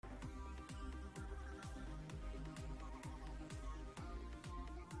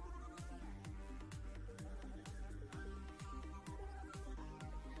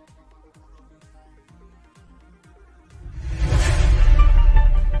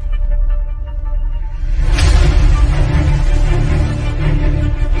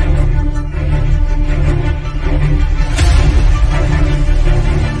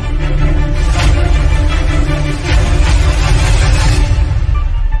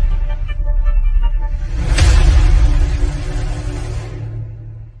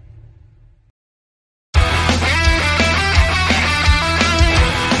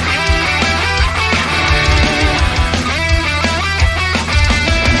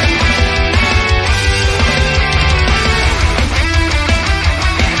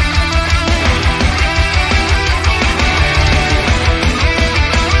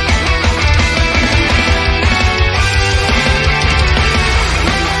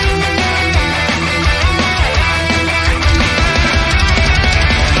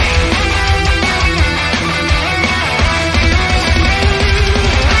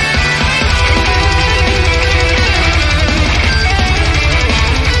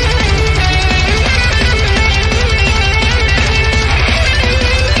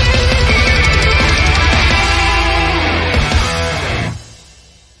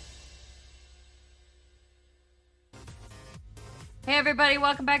everybody.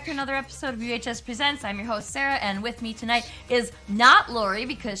 Welcome back to another episode of UHS Presents. I'm your host, Sarah, and with me tonight is not Lori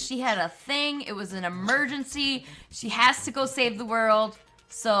because she had a thing. It was an emergency. She has to go save the world.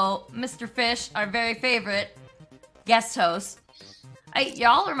 So, Mr. Fish, our very favorite guest host.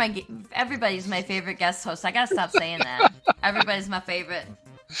 Y'all are everybody's my favorite guest host. I gotta stop saying that. Everybody's my favorite.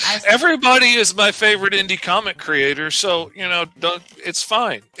 Everybody is my favorite indie comic creator, so, it's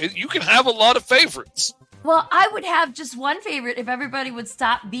fine. You can have a lot of favorites. Well, I would have just one favorite if everybody would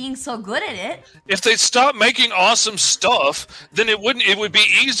stop being so good at it. If they stop making awesome stuff, then it would be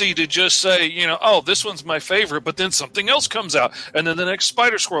easy to just say, oh, this one's my favorite, but then something else comes out, and then the next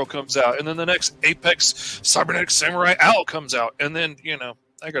Spider Squirrel comes out, and then the next Apex Cybernetic Samurai Owl comes out, and then,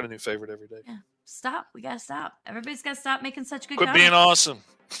 I got a new favorite every day. Yeah. Stop. We gotta stop. Everybody's gotta stop making such good Quit comics. being awesome.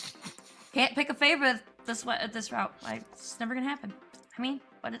 Can't pick a favorite this route. It's never gonna happen. I mean,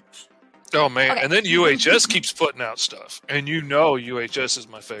 what? Oh, man. Okay. And then UHS keeps putting out stuff. And UHS is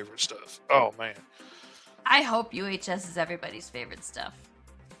my favorite stuff. Oh, man. I hope UHS is everybody's favorite stuff.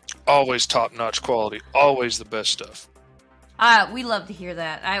 Always top-notch quality. Always the best stuff. We love to hear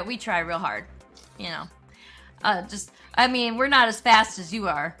that. We try real hard. We're not as fast as you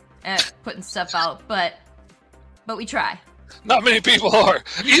are at putting stuff out, but we try. Not many people are.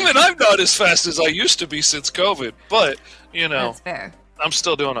 Even I'm not as fast as I used to be since COVID, but, That's fair. I'm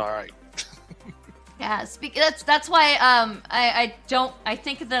still doing all right. Yeah, that's why I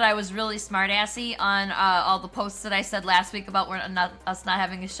think that I was really smart-assy on all the posts that I said last week about us not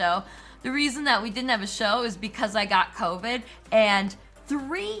having a show. The reason that we didn't have a show is because I got COVID, and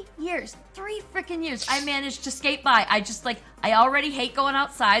 3 freaking years, I managed to skate by. I already hate going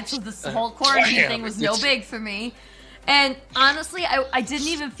outside, so this whole quarantine thing was no big for me. And honestly, I didn't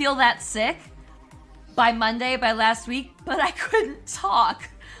even feel that sick by last week, but I couldn't talk.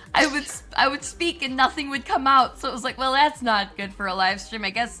 I would speak and nothing would come out, so it was like, well, that's not good for a live stream, I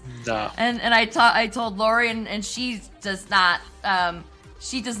guess. No. And I told Lori, and she does not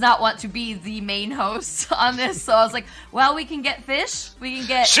want to be the main host on this, so I was like, well, we can get Fish, we can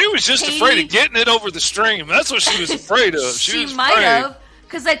get She was just Katie. afraid of getting it over the stream. That's what she was afraid of. She might have,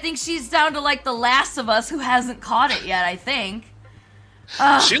 because I think she's down to like The Last of Us, who hasn't caught it yet, I think.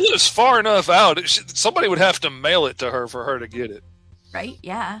 She lives far enough out. Somebody would have to mail it to her for her to get it. Right?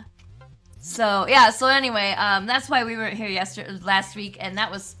 Yeah. So anyway, that's why we weren't here last week, and that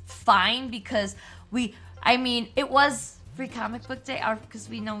was fine because it was Free Comic Book Day, because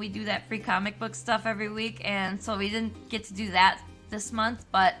we know we do that free comic book stuff every week, and so we didn't get to do that this month,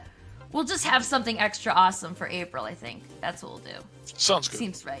 but we'll just have something extra awesome for April, I think. That's what we'll do. Sounds good.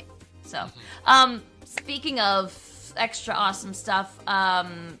 Seems right. So, speaking of extra awesome stuff,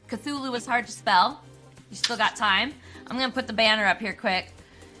 Cthulhu is hard to spell. You still got time. I'm going to put the banner up here quick.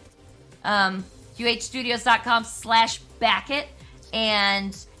 uhstudios.com/backit,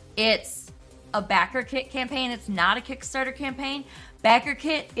 and it's a backer kit campaign. It's not a Kickstarter campaign. Backer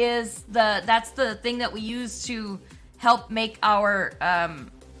kit is that's the thing that we use to help make our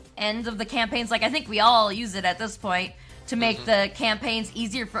end of the campaigns. Like, I think we all use it at this point to make the campaigns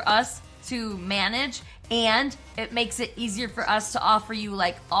easier for us to manage, and it makes it easier for us to offer you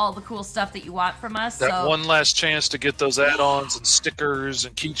like all the cool stuff that you want from us. That one last chance to get those add-ons and stickers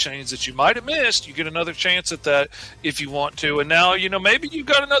and keychains that you might have missed. You get another chance at that if you want to. And now, maybe you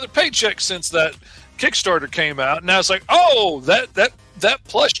got another paycheck since that Kickstarter came out. And now it's like, oh, that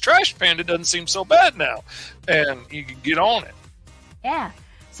plush trash panda doesn't seem so bad now. And you can get on it. Yeah.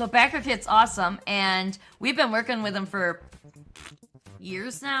 So Backer Kit's awesome, and we've been working with them for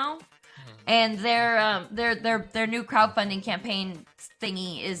years now. And their new crowdfunding campaign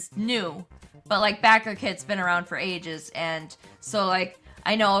thingy is new, but like Backer Kit's been around for ages, and so like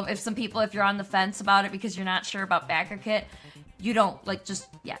I know if you're on the fence about it because you're not sure about Backer Kit, you don't just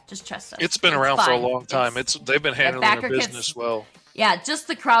trust us. It's been around for a long time. They've been handling their business well. Yeah, just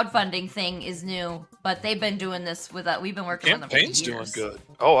the crowdfunding thing is new, but they've been doing this with we've been working on them for years. Campaign's doing good.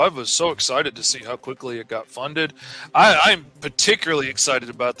 Oh, I was so excited to see how quickly it got funded. I'm particularly excited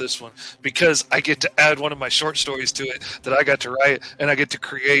about this one because I get to add one of my short stories to it that I got to write and I get to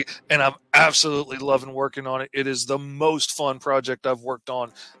create, and I'm absolutely loving working on it. It is the most fun project I've worked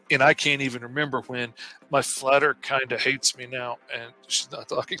on, and I can't even remember when. My flatter kind of hates me now, and she's not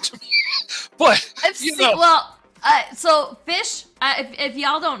talking to me. But, so Fish, if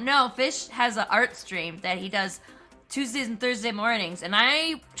y'all don't know, Fish has an art stream that he does Tuesdays and Thursday mornings, and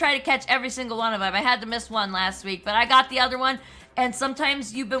I try to catch every single one of them. I had to miss one last week, but I got the other one, and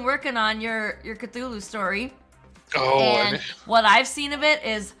sometimes you've been working on your Cthulhu story. Oh, and what I've seen of it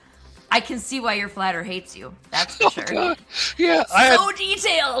is I can see why your flatter hates you. That's for sure. God. Yeah,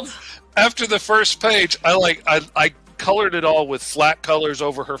 detailed. After the first page, I colored it all with flat colors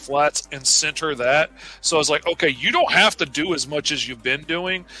over her flats and sent her that. So I was like, okay, you don't have to do as much as you've been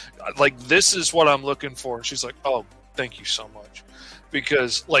doing. Like, this is what I'm looking for. And she's like, oh, thank you so much.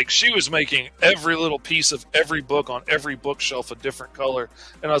 Because, like, she was making every little piece of every book on every bookshelf a different color.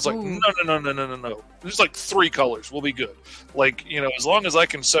 And I was like, no. There's like 3 colors. We'll be good. Like, you know, as long as I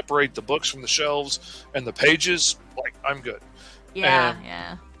can separate the books from the shelves and the pages, like, I'm good.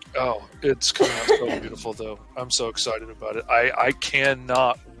 Yeah. Oh, it's coming out so beautiful, though. I'm so excited about it. I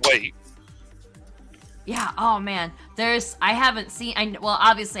cannot wait. Yeah, oh man. I haven't seen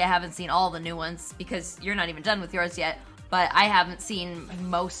all the new ones because you're not even done with yours yet. But I haven't seen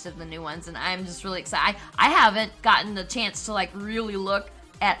most of the new ones, and I'm just really excited. I haven't gotten the chance to, like, really look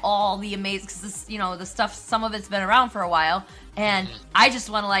at all the amazing, because, you know, the stuff, some of it's been around for a while, and I just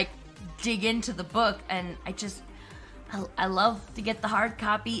want to, like, dig into the book, and I love to get the hard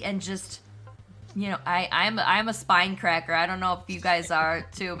copy and just, you know, I'm a spine cracker. I don't know if you guys are,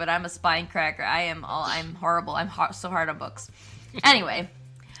 too, but I'm a spine cracker. I'm horrible. I'm so hard on books. Anyway,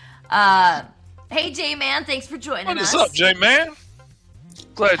 hey, J-Man, thanks for joining us. What is up, J-Man?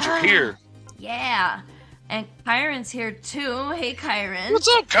 Glad you're here. Yeah. And Kyron's here, too. Hey, Kyron. What's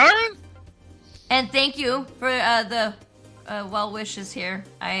up, Kyron? And thank you for the well wishes here.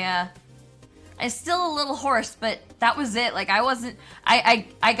 I'm still a little hoarse, but that was it. Like, I wasn't...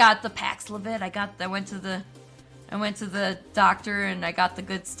 I got the Paxlovid. I went to the doctor, and I got the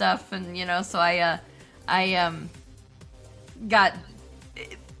good stuff, and, you know, so I got...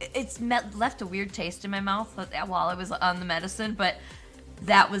 It's left a weird taste in my mouth while I was on the medicine, but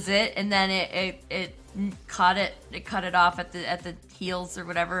that was it. And then it cut it off at the heels or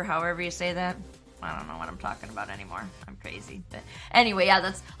whatever, however you say that. I don't know what I'm talking about anymore. I'm crazy. But anyway, yeah,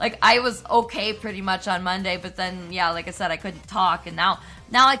 that's like I was okay pretty much on Monday, but then yeah, like I said, I couldn't talk, and now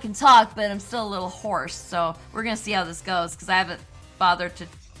I can talk, but I'm still a little hoarse. So we're gonna see how this goes because I haven't bothered to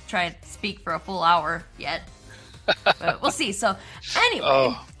try and speak for a full hour yet. But we'll see. So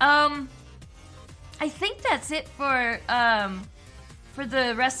anyway, I think that's it for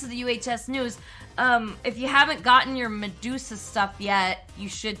the rest of the UHS news. If you haven't gotten your Medusa stuff yet, you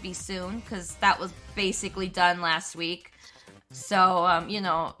should be soon because that was basically done last week. So you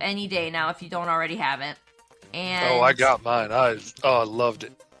know, any day now if you don't already have it. And I got mine. I loved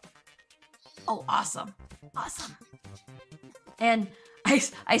it. Oh, awesome. And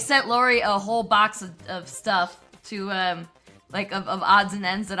I sent Lori a whole box of stuff to like of odds and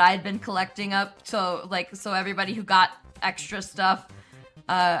ends that I had been collecting up, so everybody who got extra stuff,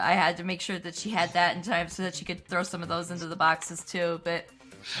 I had to make sure that she had that in time so that she could throw some of those into the boxes too. But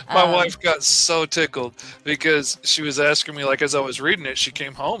my wife got so tickled because she was asking me, like, as I was reading it, she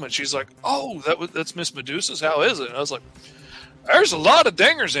came home and she's like, "Oh, that's Miss Medusa's. How is it?" And I was like, "There's a lot of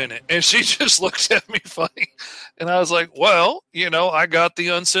dingers in it." And she just looked at me funny. And I was like, well, you know, I got the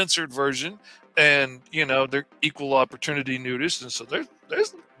uncensored version. And, you know, they're equal opportunity nudists. And so there's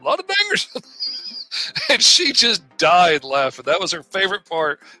a lot of dingers. And she just died laughing. That was her favorite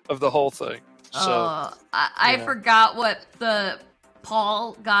part of the whole thing. So I forgot what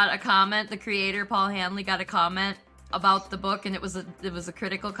Paul got a comment. The creator, Paul Hanley, got a comment about the book. And it was a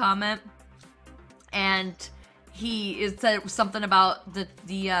critical comment. And it said something about the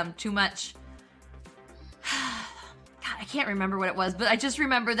too much... God, I can't remember what it was, but I just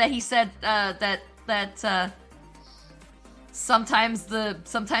remember that he said that sometimes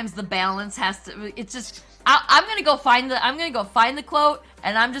the balance has to. It's just I'm gonna go find the quote,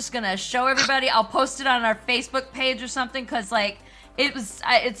 and I'm just gonna show everybody. I'll post it on our Facebook page or something because like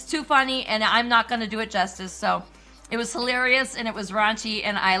it's too funny, and I'm not gonna do it justice. So it was hilarious and it was raunchy,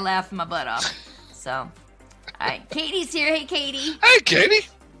 and I laughed my butt off. So, all right, Katie's here. Hey, Katie. Hey, Katie.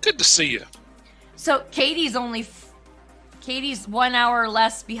 Good to see you. So Katie's 1 hour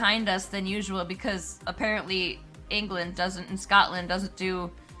less behind us than usual because apparently England and Scotland doesn't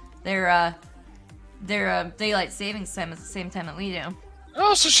do their daylight savings time at the same time that we do.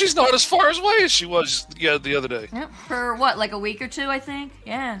 Oh, so she's not as far away as she was the other day. Yep, for what, like a week or two, I think.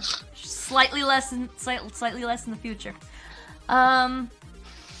 Yeah, slightly less in the future. Yeah,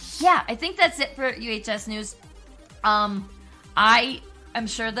 I think that's it for UHS news. I'm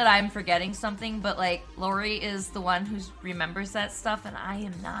sure that I'm forgetting something, but, like, Lori is the one who remembers that stuff, and I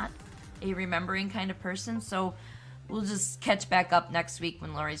am not a remembering kind of person, so we'll just catch back up next week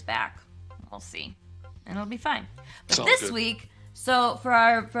when Lori's back. We'll see. And it'll be fine. But Sounds this good. week, so for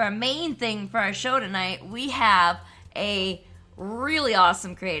our main thing for our show tonight, we have a really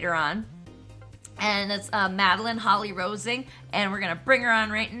awesome creator on, and it's Madeleine Holly Rosing, and we're going to bring her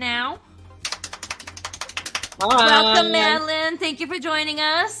on right now. Hi. Welcome, Madeleine. Thank you for joining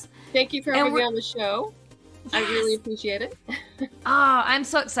us. Thank you for having me on the show. I really appreciate it. Oh, I'm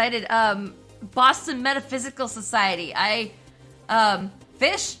so excited. Boston Metaphysical Society.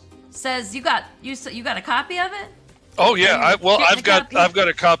 Fish says you got a copy of it? Oh yeah, I've got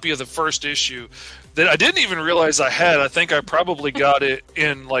a copy of the first issue that I didn't even realize I had. I think I probably got it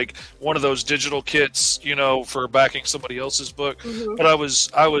in like one of those digital kits, for backing somebody else's book. Mm-hmm. But I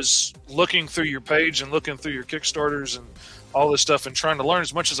was looking through your page and looking through your Kickstarters and all this stuff and trying to learn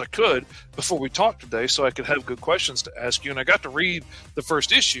as much as I could before we talked today so I could have good questions to ask you. And I got to read the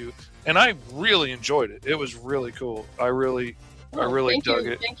first issue and I really enjoyed it. It was really cool. I really dug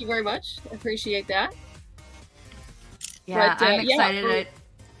it. Thank you very much. I appreciate that. Yeah, but, I'm excited.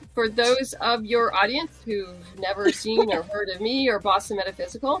 For those of your audience who've never seen or heard of me or Boston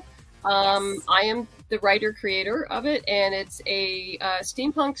Metaphysical, I am the writer-creator of it, and it's a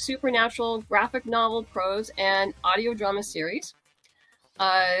steampunk supernatural graphic novel, prose, and audio drama series.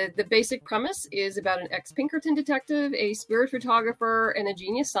 The basic premise is about an ex-Pinkerton detective, a spirit photographer, and a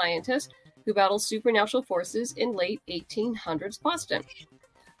genius scientist who battles supernatural forces in late 1800s Boston.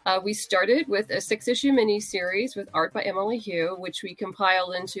 We started with a 6-issue miniseries with art by Emily Hugh, which we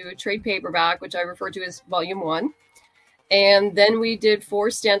compiled into a trade paperback, which I refer to as Volume 1. And then we did 4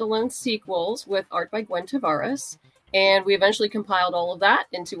 standalone sequels with art by Gwen Tavares. And we eventually compiled all of that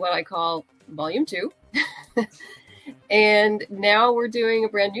into what I call Volume 2. And now we're doing a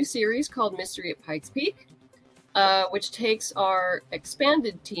brand new series called Mystery at Pikes Peak, which takes our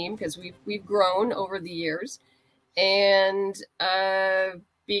expanded team, because we've grown over the years. And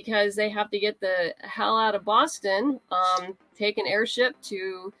because they have to get the hell out of Boston, take an airship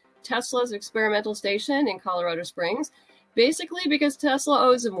to Tesla's experimental station in Colorado Springs, basically because Tesla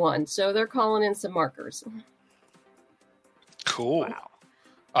owes them one. So they're calling in some markers. Cool. Wow.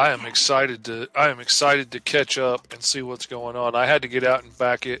 I am excited to catch up and see what's going on. I had to get out and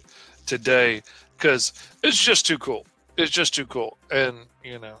back it today because it's just too cool. It's just too cool. And,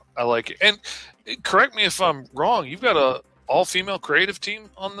 I like it. And correct me if I'm wrong. You've got a all-female creative team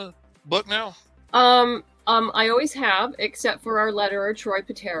on the book now? I always have, except for our letterer, Troy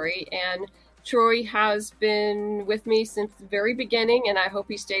Pateri, and Troy has been with me since the very beginning, and I hope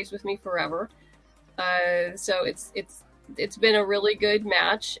he stays with me forever. So it's been a really good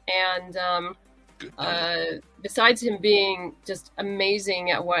match, and besides him being just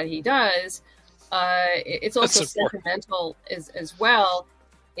amazing at what he does, it's also sentimental as well,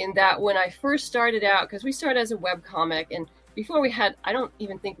 in that when I first started out, because we started as a webcomic, and before I don't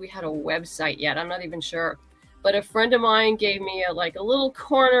even think we had a website yet. I'm not even sure. But a friend of mine gave me a little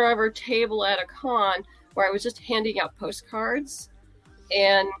corner of her table at a con where I was just handing out postcards.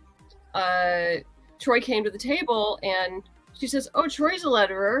 And Troy came to the table and she says, "Oh, Troy's a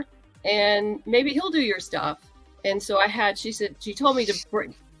letterer and maybe he'll do your stuff." And so she told me to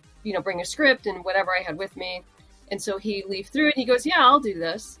bring a script and whatever I had with me. And so he leafed through it and he goes, "Yeah, I'll do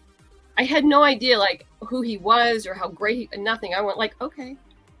this." I had no idea who he was or how great nothing. I went okay.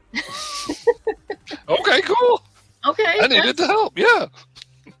 Okay, cool. Okay. I needed the help. Yeah.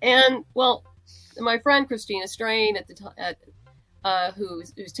 And my friend Christina Strain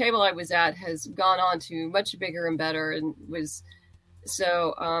whose table I was at has gone on to much bigger and better, and was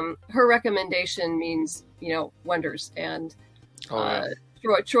her recommendation means wonders. And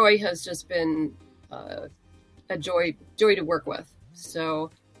Troy has just been a joy to work with.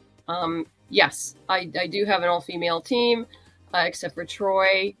 So. Yes, I do have an all-female team, except for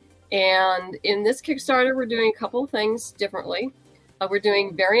Troy. And in this Kickstarter, we're doing a couple of things differently. We're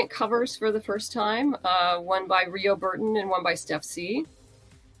doing variant covers for the first time, one by Rio Burton and one by Steph C.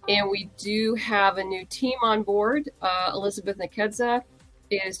 And we do have a new team on board. Elizabeth Nikedza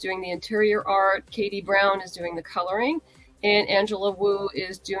is doing the interior art. Katie Brown is doing the coloring. And Angela Wu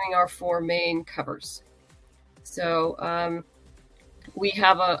is doing our 4 main covers. So, we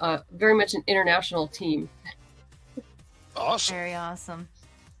have a very much an international team. Awesome. Very awesome.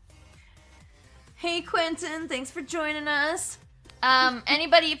 Hey, Quentin, thanks for joining us.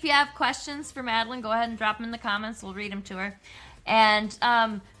 Anybody, if you have questions for Madeleine, go ahead and drop them in the comments. We'll read them to her. And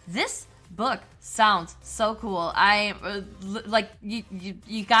this book sounds so cool. I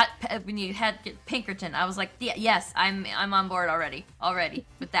you got when you had Pinkerton. I was like, yeah, yes, I'm on board already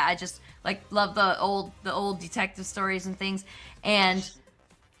with that. I just love the old detective stories and things. And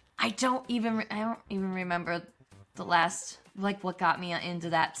I don't even remember the last what got me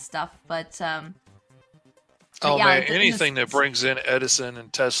into that stuff. But anything that brings in Edison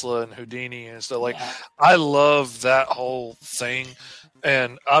and Tesla and Houdini and stuff I love that whole thing.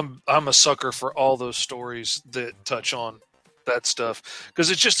 And I'm a sucker for all those stories that touch on that stuff,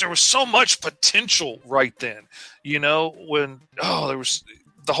 because there was so much potential right then. When there was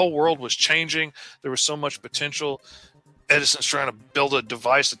the whole world was changing. There was so much potential. Edison's trying to build a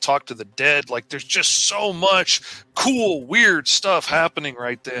device to talk to the dead. Like, there's just so much cool, weird stuff happening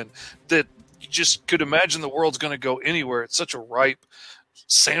right then that you just could imagine the world's going to go anywhere. It's such a ripe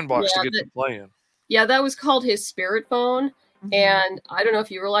sandbox to get to play in. Yeah, that was called his spirit phone. Mm-hmm. And I don't know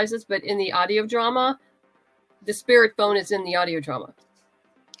if you realize this, but in the audio drama, the spirit phone is in the audio drama.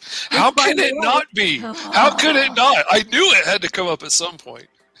 How can it not be? How could it not? I knew it had to come up at some point.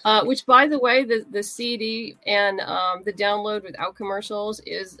 Which, by the way, the CD and the download without commercials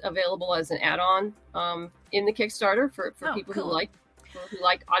is available as an add-on in the Kickstarter for people who like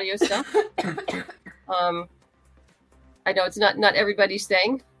audio stuff. I know it's not everybody's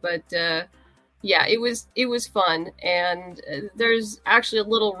thing, but yeah, it was fun, and there's actually a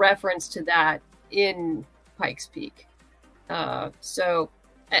little reference to that in Pikes Peak. So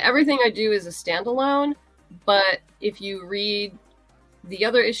everything I do is a standalone, but if you read the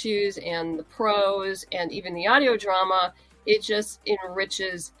other issues and the prose and even the audio drama, it just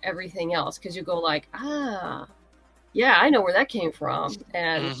enriches everything else, because you go like, yeah, I know where that came from,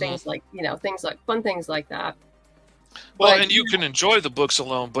 and things like fun things like that. Well, and you can enjoy the books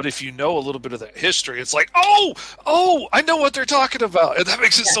alone, but if you know a little bit of that history, it's like, oh, I know what they're talking about, and that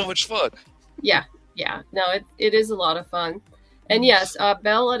makes it so much fun. Yeah. No, it is a lot of fun. And yes,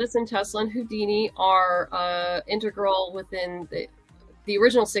 Bell, Edison, Tesla, and Houdini are integral within the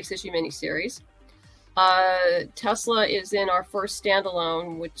original 6-issue miniseries. Tesla is in our first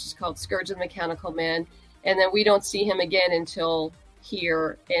standalone, which is called Scourge of the Mechanical Man, and then we don't see him again until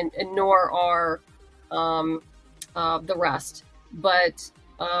here, and nor are the rest. But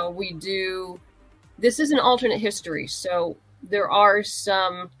we do. This is an alternate history, so there are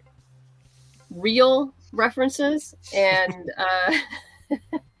some real references and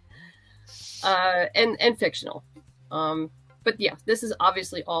and fictional. But yeah, this is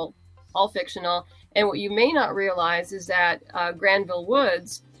obviously all fictional. And what you may not realize is that Granville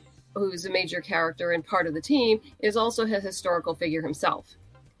Woods, who's a major character and part of the team, is also a historical figure himself.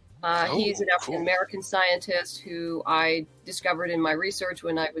 He's an African-American scientist who I discovered in my research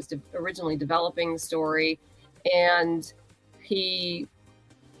when I was originally developing the story. And he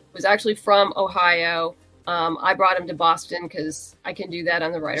was actually from Ohio. I brought him to Boston because I can do that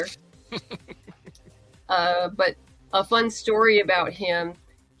on the writer. But a fun story about him,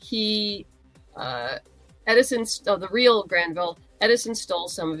 the real Granville, Edison stole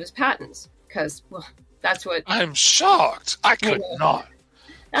some of his patents because, well, that's what... I'm shocked. I could not.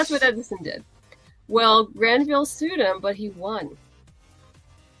 That's what Edison did. Well, Granville sued him, but he won.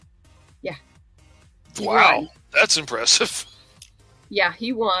 Yeah. Wow. That's impressive. Yeah,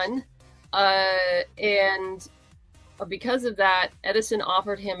 he won. And because of that, Edison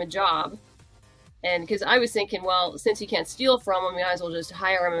offered him a job. And because I was thinking, well, since he can't steal from him, we might as well just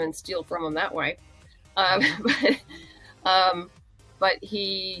hire him and steal from him that way. But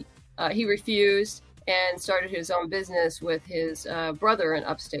he refused and started his own business with his brother in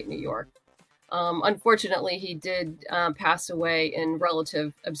upstate New York. Unfortunately, he did pass away in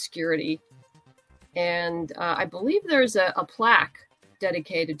relative obscurity. And I believe there's a plaque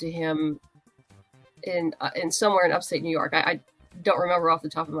dedicated to him in somewhere in upstate New York. I don't remember off the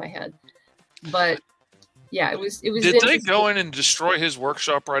top of my head. But yeah, it was. Did they go in and destroy his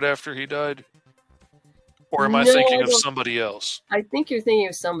workshop right after he died, or am I thinking of somebody else? I think you're thinking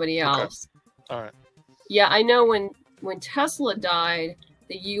of somebody else. Okay. All right. Yeah, I know when Tesla died,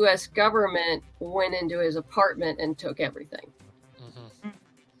 the U.S. government went into his apartment and took everything,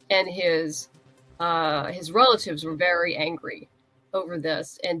 and his relatives were very angry over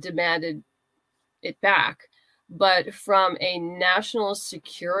this and demanded it back. But from a national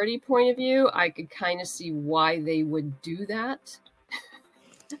security point of view, I could kind of see why they would do that.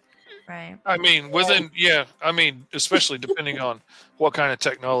 Right. I mean, especially depending on what kind of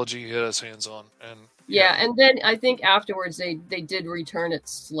technology he has hands on. And then I think afterwards they did return it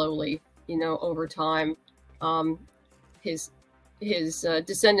slowly, over time. His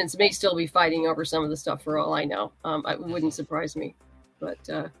descendants may still be fighting over some of the stuff for all I know. It wouldn't surprise me. But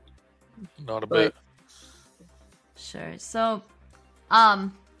not a bit. Sure. So,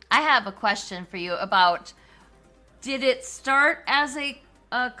 I have a question for you about, did it start as a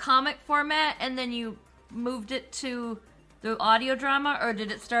comic format and then you moved it to the audio drama, or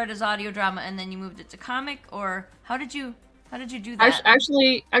did it start as audio drama and then you moved it to comic, or how did you do that?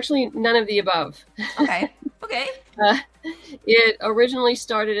 Actually, none of the above. Okay. It originally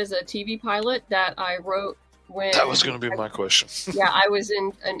started as a TV pilot that I wrote when... That was going to be my question. Yeah, I was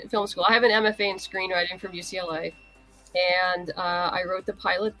in film school. I have an MFA in screenwriting from UCLA. And I wrote the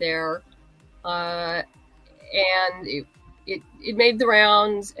pilot there, and it made the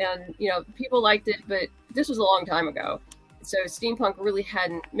rounds, and people liked it, but this was a long time ago, so steampunk really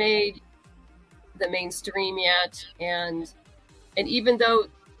hadn't made the mainstream yet, and even though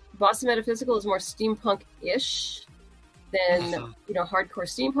Boston Metaphysical is more steampunk-ish than hardcore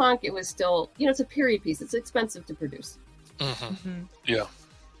steampunk, it was still it's a period piece. It's expensive to produce. Yeah.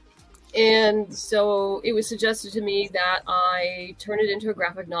 And so it was suggested to me that I turn it into a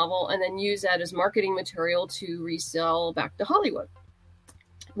graphic novel and then use that as marketing material to resell back to Hollywood.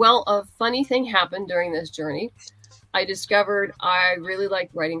 Well, a funny thing happened during this journey. I discovered I really like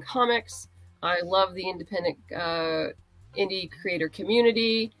writing comics. I love the independent indie creator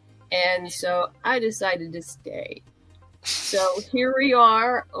community. And so I decided to stay. So here we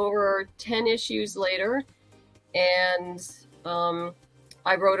are over 10 issues later. And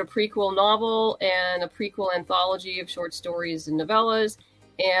I wrote a prequel novel and a prequel anthology of short stories and novellas.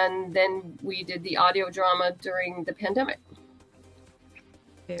 And then we did the audio drama during the pandemic.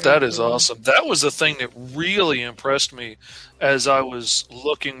 That is awesome. That was the thing that really impressed me as I was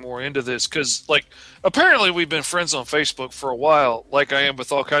looking more into this. Because, apparently we've been friends on Facebook for a while, like I am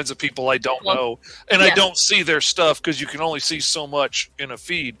with all kinds of people I don't know. And I don't see their stuff because you can only see so much in a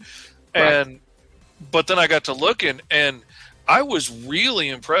feed. Correct. But then I got to looking, and I was really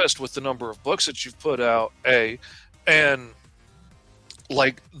impressed with the number of books that you've put out, and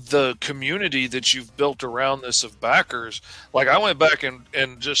the community that you've built around this of backers. I went back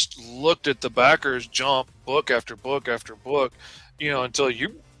and just looked at the backers jump book after book after book, until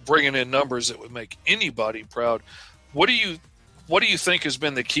you're bringing in numbers that would make anybody proud. What do you think has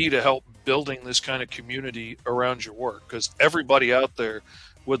been the key to help building this kind of community around your work? Because everybody out there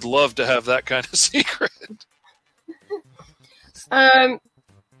would love to have that kind of secret. Well,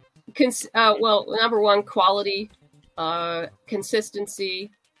 number one, quality,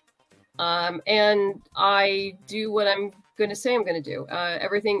 consistency, and I do what I'm going to say I'm going to do.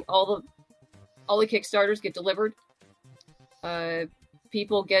 Everything, all the Kickstarters get delivered.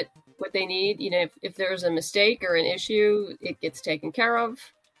 People get what they need. If there's a mistake or an issue, it gets taken care of.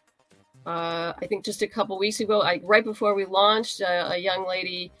 I think just a couple weeks ago, right before we launched, a young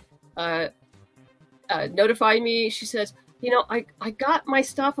lady notified me. She says, I got my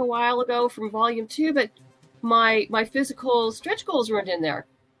stuff a while ago from Volume 2, but my physical stretch goals weren't in there.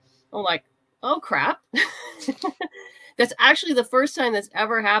 I'm like, oh, crap. That's actually the first time that's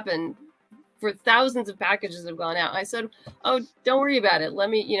ever happened for thousands of packages have gone out. I said, oh, don't worry about it. Let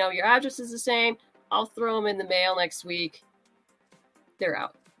me, your address is the same. I'll throw them in the mail next week. They're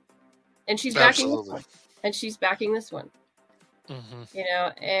out. And she's backing this one. And she's backing this one.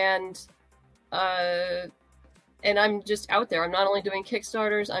 And I'm just out there. I'm not only doing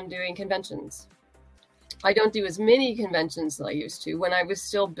Kickstarters, I'm doing conventions. I don't do as many conventions as I used to. When I was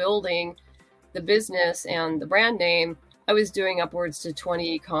still building the business and the brand name, I was doing upwards to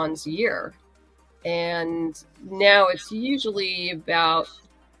 20 cons a year. And now it's usually about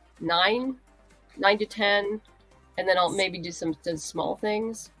 9 to 10. And then I'll maybe do some small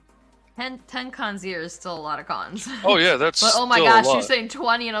things. 10 cons a year is still a lot of cons. Oh, yeah, that's But oh my still gosh, a lot. you're saying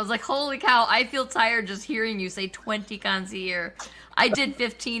 20, and I was like, holy cow, I feel tired just hearing you say 20 cons a year. I did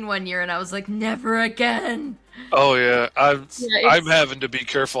 15 one year, and I was like, never again. Oh, yeah. I'm having to be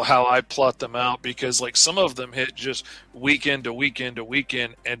careful how I plot them out because, some of them hit just weekend to weekend to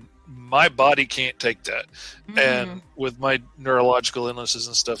weekend, and my body can't take that. And with my neurological illnesses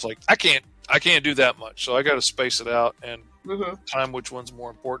and stuff, I can't do that much. So I got to space it out and time which one's more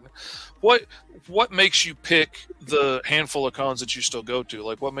important. What makes you pick the handful of cons that you still go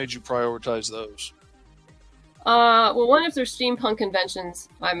to? What made you prioritize those? Well, one, if there's steampunk conventions,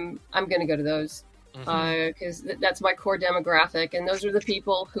 I'm going to go to those because that's my core demographic, and those are the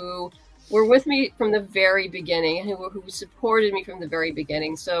people who were with me from the very beginning, who supported me from the very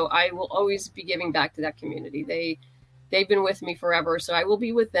beginning. So I will always be giving back to that community. They've been with me forever, so I will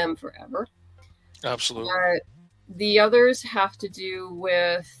be with them forever. Absolutely. The others have to do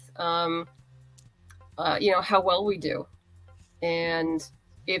with, how well we do, and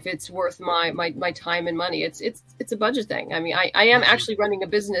if it's worth my time and money. It's a budget thing. I mean, I am actually running a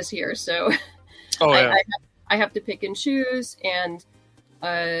business here, so I have to pick and choose, and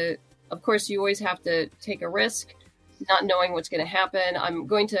of course, you always have to take a risk, not knowing what's going to happen. I'm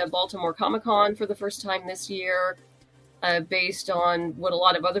going to Baltimore Comic-Con for the first time this year. Based on what a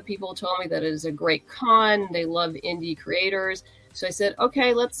lot of other people told me, that it is a great con. They love indie creators. So I said,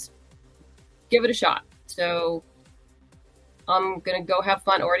 okay, let's give it a shot. So I'm going to go have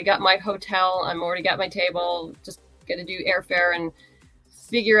fun. Already got my hotel. I'm already got my table. Just going to do airfare and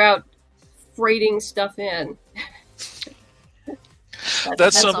figure out freighting stuff in.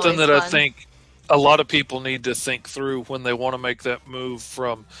 That's something that fun. I think a lot of people need to think through when they want to make that move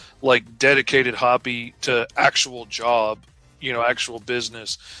from like dedicated hobby to actual job, actual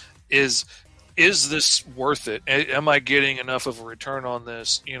business. Is this worth it? Am I getting enough of a return on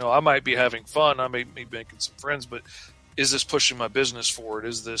this? I might be having fun. I may be making some friends, but is this pushing my business forward?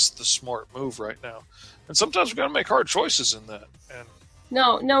 Is this the smart move right now? And sometimes we've got to make hard choices in that. And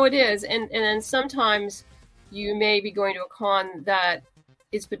no, it is. And then sometimes you may be going to a con that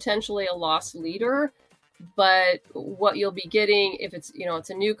is potentially a lost leader, but what you'll be getting if it's, it's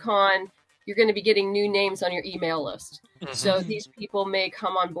a new con, you're going to be getting new names on your email list. Mm-hmm. So these people may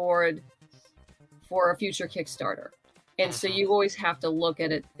come on board for a future Kickstarter. And so you always have to look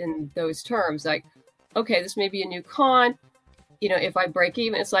at it in those terms. Like, okay, this may be a new con. If I break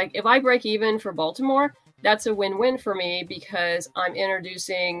even, it's like, if I break even for Baltimore, that's a win-win for me because I'm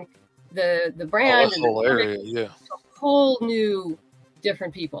introducing the brand and the whole area, to whole new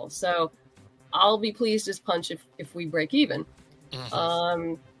different people. So I'll be pleased as punch if we break even.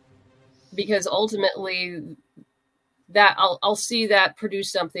 Because ultimately that I'll see that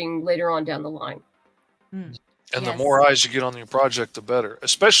produce something later on down the line. And the more eyes you get on your project, the better,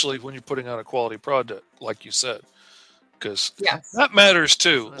 especially when you're putting out a quality product, like you said, because that matters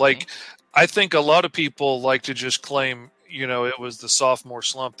too. Absolutely. Like, I think a lot of people like to just claim, it was the sophomore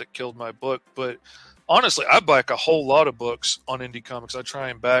slump that killed my book. But honestly, I back a whole lot of books on indie comics. I try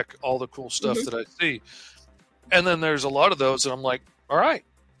and back all the cool stuff that I see. And then there's a lot of those that I'm like, all right,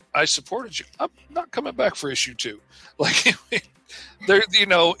 I supported you. I'm not coming back for issue 2. Like, there,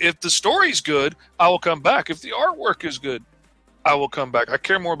 if the story's good, I will come back. If the artwork is good, I will come back. I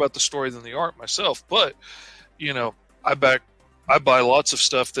care more about the story than the art myself. But, I buy lots of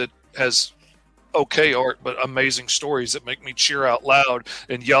stuff that has okay art, but amazing stories that make me cheer out loud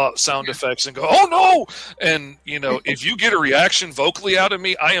and yell out sound effects and go, oh no! And, if you get a reaction vocally out of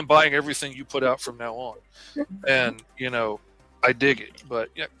me, I am buying everything you put out from now on. And, I dig it. But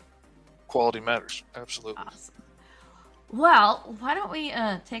yeah, quality matters. Absolutely. Awesome. Well, why don't we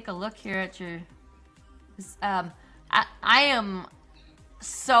take a look here at your... I am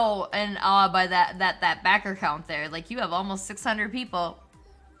so in awe by that backer count there. Like, you have almost 600 people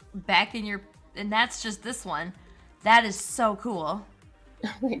back in your... And that's just this one. That is so cool.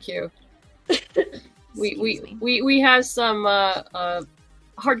 Thank you. we have some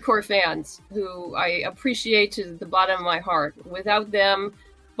hardcore fans who I appreciate to the bottom of my heart. Without them,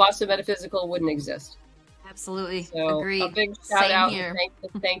 Boston Metaphysical wouldn't exist. Absolutely. So agreed. A big shout out and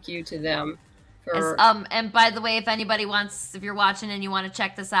thank you to them. And by the way, if you're watching and you want to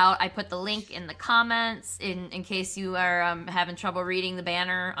check this out, I put the link in the comments in case you are having trouble reading the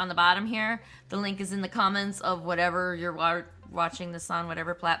banner on the bottom here. The link is in the comments of whatever you're watching this on,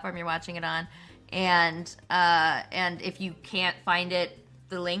 whatever platform you're watching it on. And if you can't find it,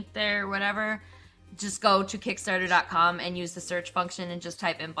 the link there or whatever, just go to Kickstarter.com and use the search function and just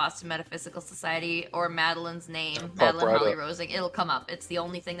type in Boston Metaphysical Society or Madeleine's name, Madeleine Holly Rosing. It'll come up. It's the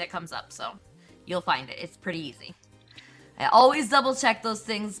only thing that comes up, so you'll find it. It's pretty easy. I always double check those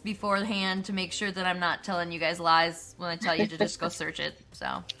things beforehand to make sure that I'm not telling you guys lies when I tell you to just go search it.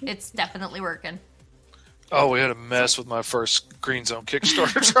 So it's definitely working. Oh, we had a mess with my first Green Zone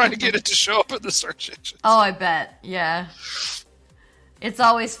Kickstarter trying to get it to show up in the search engine. Oh, I bet. Yeah. It's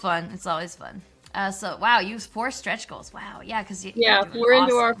always fun. So, wow, you use 4 stretch goals. Wow, yeah, because we're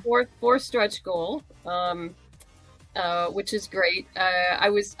into our fourth stretch goal, which is great. I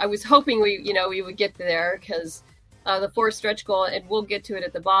was hoping we would get there because the 4th stretch goal, and we'll get to it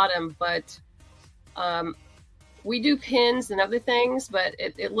at the bottom, but we do pins and other things, but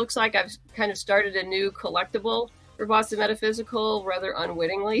it looks like I've kind of started a new collectible for Boston Metaphysical rather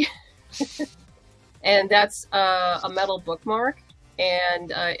unwittingly, and that's a metal bookmark.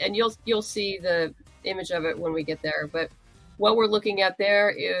 And you'll see the image of it when we get there. But what we're looking at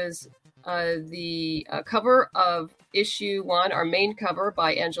there is the cover of issue 1, our main cover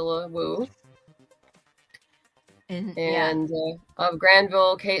by Angela Wu. And of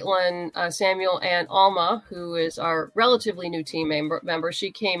Granville, Caitlin, Samuel, and Alma, who is our relatively new team member. She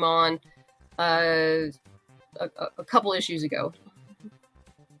came on a couple issues ago.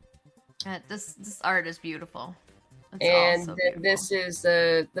 This art is beautiful. This is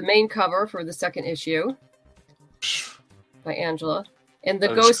the main cover for the 2nd issue by Angela. And the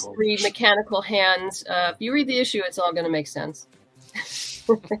ghostly mechanical hands. If you read the issue, it's all going to make sense.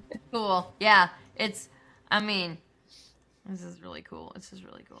 Cool. Yeah. This is really cool.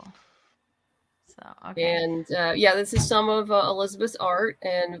 So, okay. And this is some of Elizabeth's art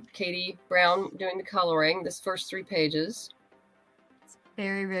and Katie Brown doing the coloring. This first 3 pages. It's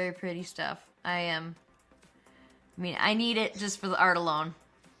very, very pretty stuff. I need it just for the art alone.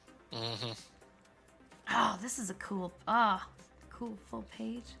 Mm-hmm. Oh, this is a cool full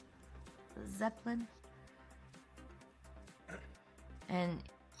page. The Zeppelin. And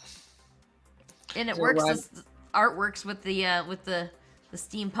it works. This art works with the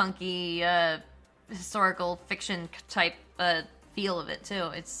steampunky historical fiction type feel of it too.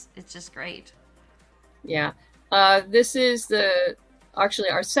 It's just great. Yeah, this is actually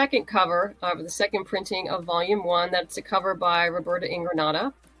our second cover of the second printing of Volume 1. That's a cover by Roberta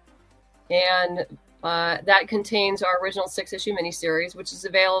Ingranata, and that contains our original 6-issue miniseries, which is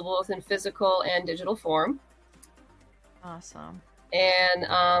available both in physical and digital form. Awesome.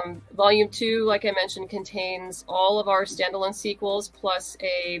 And Volume 2, like I mentioned, contains all of our standalone sequels plus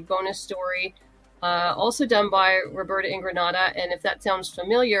a bonus story, also done by Roberta Ingranata. And if that sounds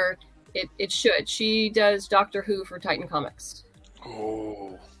familiar, it should. She does Doctor Who for Titan Comics.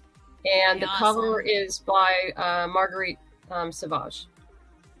 Oh. And the cover is by Marguerite Sauvage.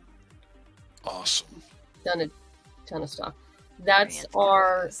 Awesome. Done a ton of stuff. That's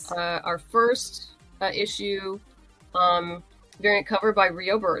our first issue variant cover by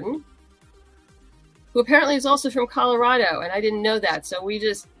Rio Burton, who apparently is also from Colorado, and I didn't know that, so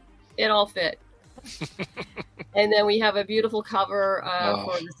it all fit. And then we have a beautiful cover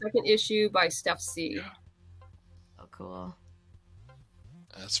for the second issue by Steph C. Yeah. Oh, cool.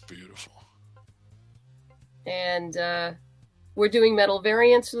 That's beautiful. And we're doing metal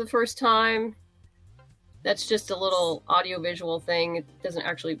variants for the first time. That's just a little audio-visual thing. It doesn't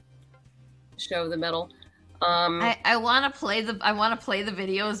actually show the metal. I want to play the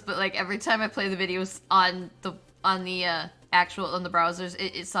videos, but like every time I play the videos on the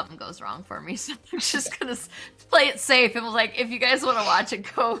browsers, something goes wrong for me. So I'm just gonna play it safe. And like, if you guys want to watch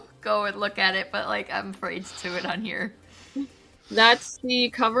it, go and look at it. But like, I'm afraid to do it on here. That's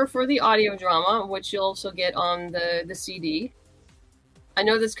the cover for the audio drama, which you'll also get on the CD. I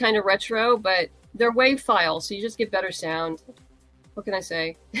know that's kind of retro, but they're WAV files, so you just get better sound. What can I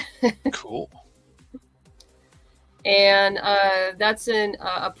say? Cool. And that's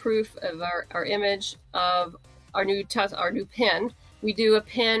a proof of our image of our new pin. We do a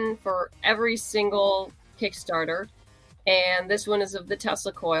pin for every single Kickstarter, and this one is of the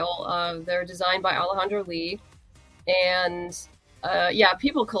Tesla coil. They're designed by Alejandro Lee, and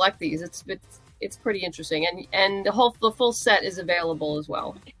people collect these. It's pretty interesting, and the full set is available as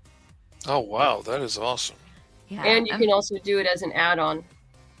well. Oh wow, that is awesome. Yeah, and you can also do it as an add-on.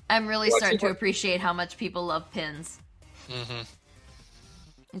 I'm really starting to appreciate how much people love pins. Mm-hmm.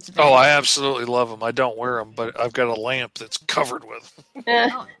 I absolutely love them. I don't wear them, but I've got a lamp that's covered with them.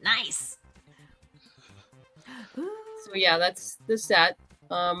 Oh, nice. So yeah, that's the set.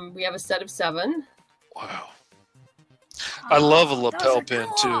 We have a set of 7. Wow. I love a lapel pin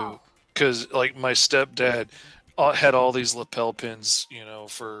too, because like my stepdad had all these lapel pins,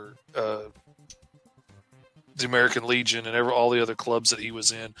 for the American Legion and all the other clubs that he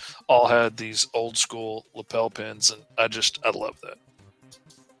was in, all had these old school lapel pins, and I love that.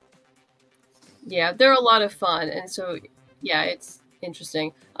 Yeah, they're a lot of fun, and so it's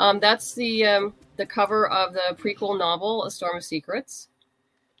interesting. That's the cover of the prequel novel, A Storm of Secrets,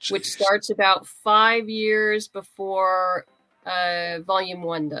 which starts about 5 years before Volume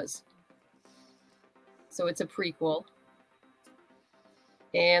 1 does. So it's a prequel.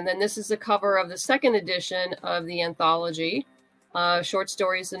 And then this is the cover of the second edition of the anthology, short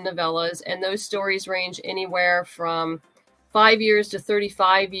stories and novellas. And those stories range anywhere from 5 years to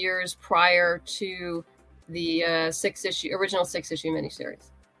 35 years prior to the original 6-issue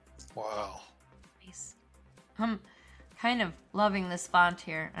miniseries. Wow. Nice. I'm kind of loving this font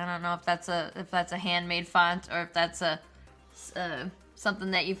here. I don't know if that's a handmade font or if that's a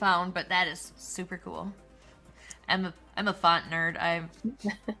something that you found, but that is super cool. I'm a font nerd. I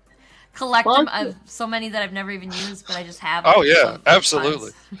collect them. I've so many that I've never even used, but I just have them. Oh yeah,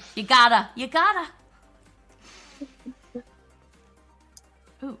 absolutely. You gotta.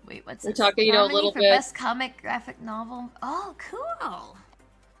 Ooh, wait, what's this? We're talking, a little bit. Best comic graphic novel. Oh, cool.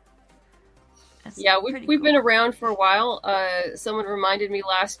 Yeah, we've been around for a while. Someone reminded me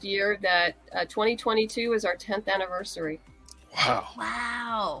last year that 2022 is our 10th anniversary.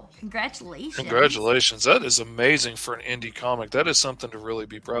 Wow. Congratulations. That is amazing for an indie comic. That is something to really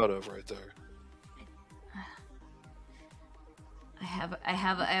be proud of right there. I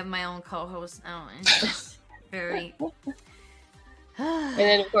have my own co-host now, and it's very. And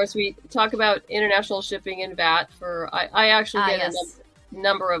then of course we talk about international shipping and VAT for. I actually get a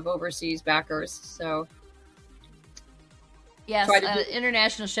number of overseas backers, so. Yes,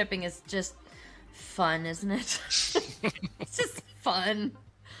 international shipping is just fun, isn't it? It's just fun.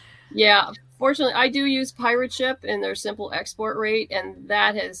 Yeah, fortunately, I do use Pirate Ship and their simple export rate, and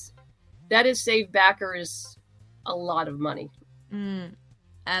that that has saved backers a lot of money.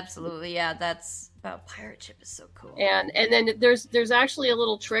 Absolutely, yeah. That's about Pirate Ship is so cool. And then there's actually a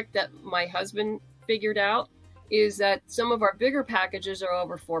little trick that my husband figured out, is that some of our bigger packages are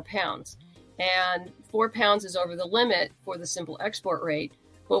over 4 pounds, and 4 pounds is over the limit for the simple export rate.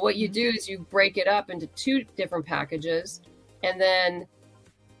 But what you do is you break it up into 2 different packages, and then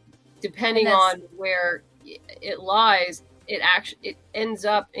depending on where it lies, it ends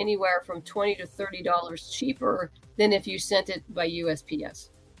up anywhere from $20 to $30 cheaper than if you sent it by USPS.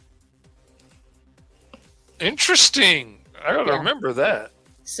 Interesting. I gotta remember that.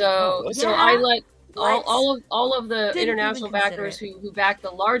 So I let all of the international backers who back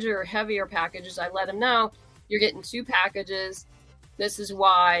the larger, heavier packages, I let them know, you're getting 2 packages. This is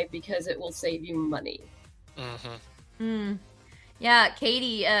why, because it will save you money. Yeah,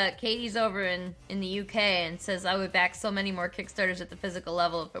 Katie's over in the UK and says, I would back so many more Kickstarters at the physical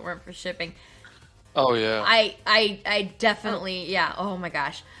level if it weren't for shipping. Oh yeah. I definitely oh my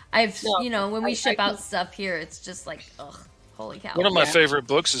gosh. When we ship out stuff here, it's just like, ugh, holy cow. One of my favorite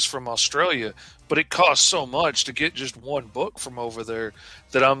books is from Australia, but it costs so much to get just one book from over there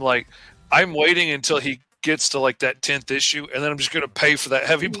that I'm like, I'm waiting until he gets to like that 10th issue, and then I'm just going to pay for that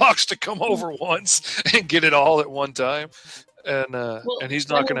heavy box to come over once and get it all at one time. And he's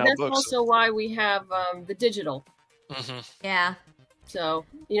knocking out books. That's also why we have the digital. Yeah. So,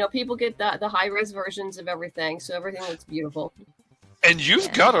 people get the high-res versions of everything, so everything looks beautiful. And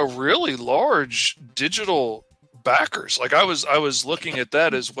you've got a really large digital backers. Like I was looking at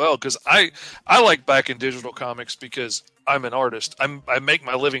that as well, because I like backing digital comics because I'm an artist. I make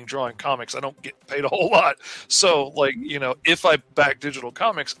my living drawing comics. I don't get paid a whole lot. So like, if I back digital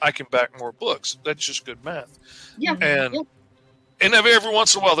comics, I can back more books. That's just good math. Yeah. And every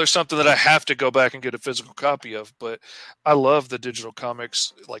once in a while, there's something that I have to go back and get a physical copy of. But I love the digital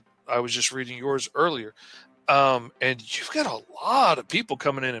comics. Like I was just reading yours earlier. And you've got a lot of people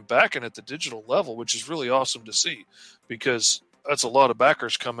coming in and backing at the digital level, which is really awesome to see, because that's a lot of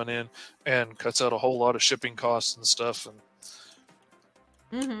backers coming in and cuts out a whole lot of shipping costs and stuff.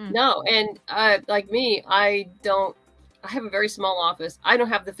 And No, and like me, I have a very small office. I don't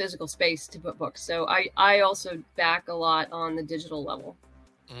have the physical space to put books, so I also back a lot on the digital level.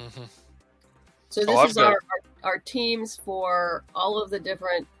 So this is our teams for all of the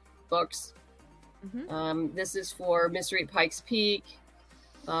different books. This is for Mystery at Pikes Peak.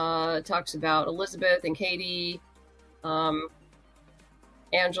 It talks about Elizabeth and Katie,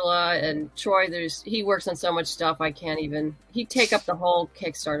 Angela and Troy. He works on so much stuff he'd take up the whole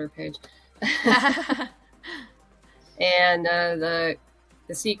Kickstarter page. And the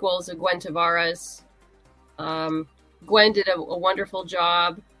sequels of Gwen Tavares. Gwen did a wonderful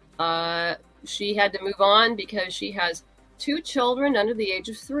job. She had to move on because she has 2 children under the age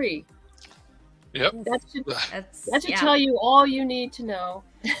of 3. Yep. That should tell you all you need to know.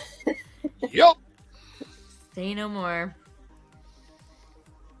 Yep. Say no more.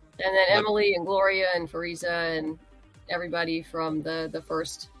 And then Emily and Gloria and Fariza and everybody from the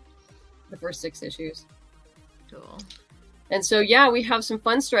first 6 issues. Cool. And so we have some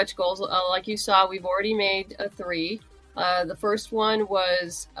fun stretch goals. Like you saw, we've already made 3. The first one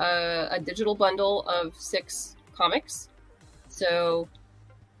was a digital bundle of 6 comics. So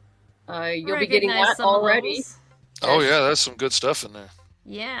you'll be getting that already. Oh yeah, that's some good stuff in there.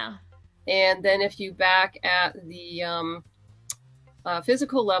 Yeah. And then if you back at the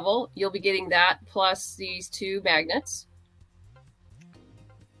physical level, you'll be getting that plus these 2 magnets.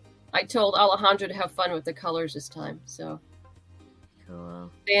 I told Alejandro to have fun with the colors this time, so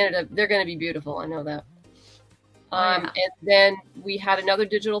cool. They're going to be beautiful. I know that. And then we had another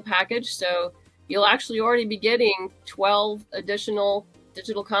digital package, so you'll actually already be getting 12 additional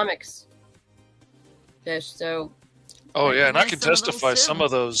digital comics. So. Oh yeah, and I can testify some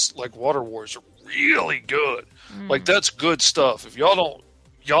of those, like Water Wars, are really good. Like that's good stuff. If y'all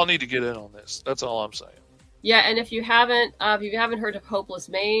need to get in on this. That's all I'm saying. Yeah, and if you haven't heard of Hopeless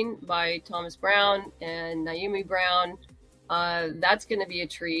Maine by Thomas Brown and Naomi Brown, that's going to be a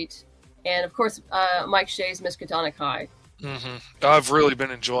treat. And of course, Mike Shea's Miskatonic High. I've really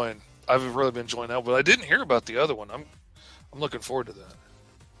been enjoying that, but I didn't hear about the other one. I'm looking forward to that.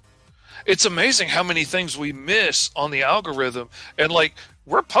 It's amazing how many things we miss on the algorithm, and like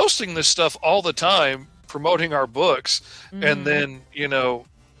we're posting this stuff all the time, promoting our books, and then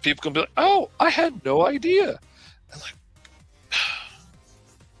people can be like, "Oh, I had no idea." I'm like,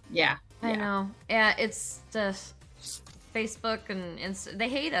 yeah, I know. Yeah, it's just Facebook and they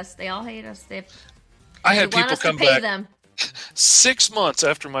hate us. They all hate us. I had people come back 6 months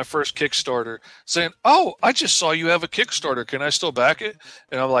after my first Kickstarter saying, "Oh, I just saw you have a Kickstarter. Can I still back it?"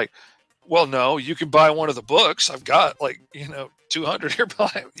 And I'm like, Well, no, you can buy one of the books. I've got 200 here.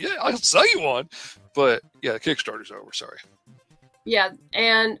 Yeah, I'll sell you one. But yeah, Kickstarter's over. Sorry. Yeah,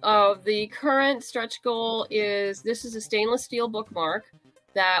 and the current stretch goal is this is a stainless steel bookmark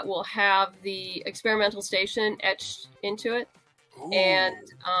that will have the experimental station etched into it. Ooh. And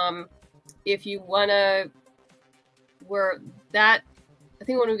if you want to, I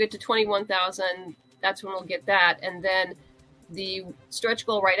think when we get to 21,000, that's when we'll get that. And then the stretch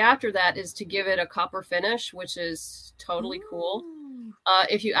goal right after that is to give it a copper finish, which is totally cool.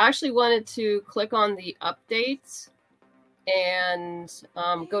 If you actually wanted to click on the updates and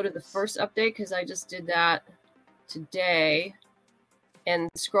go to the first update, because I just did that today,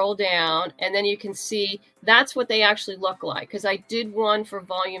 and scroll down, and then you can see that's what they actually look like. Because I did one for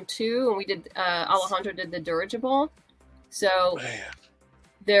volume 2, and we did Alejandro did the dirigible, so Man,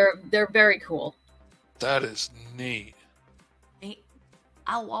 they're very cool. that is neat.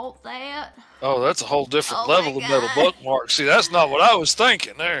 I want that. Oh, that's a whole different Oh level my of metal God. bookmark. See, that's not what I was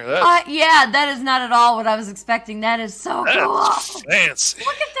thinking there. Yeah, that is not at all what I was expecting. That is so cool. That's fancy.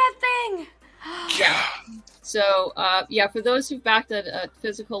 Look at that thing. Yeah. So for those who've backed at a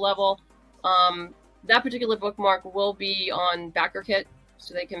physical level, that particular bookmark will be on BackerKit,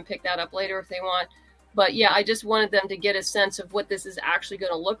 so they can pick that up later if they want. But yeah, I just wanted them to get a sense of what this is actually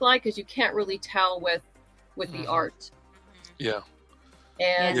going to look like, because you can't really tell with the art. Yeah.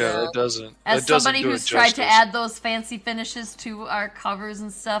 And That doesn't. As that doesn't somebody do it who's tried to justice. add those fancy finishes to our covers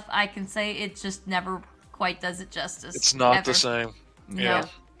and stuff, I can say it just never quite does it justice. It's not ever. the same. No. Yeah.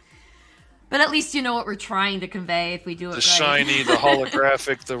 But at least you know what we're trying to convey if we do it The right. shiny, the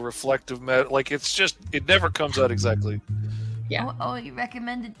holographic, the reflective metal. It never comes out exactly. Yeah. Oh, you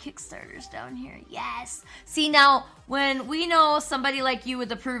recommended Kickstarters down here. Yes. See, now, when we know somebody like you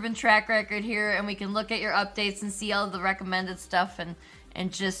with a proven track record here, and we can look at your updates and see all the recommended stuff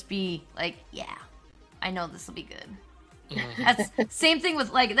and just be like, yeah, I know this will be good. That's same thing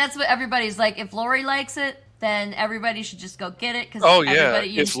with, that's what everybody's like. If Lori likes it, then everybody should just go get it. Cause Oh, yeah.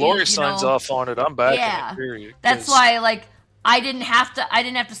 If Lori signs off on it, I'm backing Yeah. it, period. That's why, I didn't have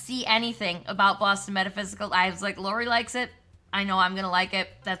to see anything about Boston Metaphysical. I was like, Lori likes it. I know I'm gonna like it.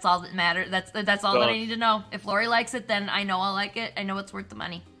 That's all that matters. That's all that I need to know. If Lori likes it, then I know I'll like it. I know it's worth the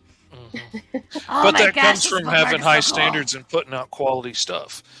money. But that comes from having high standards and putting out quality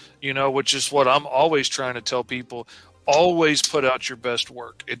stuff, which is what I'm always trying to tell people. Always put out your best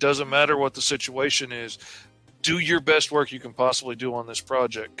work. It doesn't matter what the situation is. Do your best work you can possibly do on this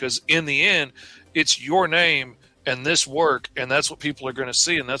project, because in the end, it's your name and this work, and that's what people are going to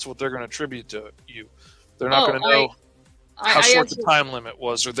see, and that's what they're going to attribute to you. They're not going to know how short the time limit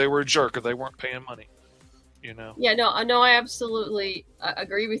was, or they were a jerk, or they weren't paying money. Yeah, no, I absolutely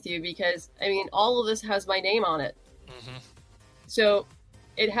agree with you, because all of this has my name on it. Mm-hmm. So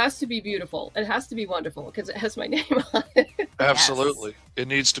it has to be beautiful. It has to be wonderful because it has my name on it. Absolutely. Yes. It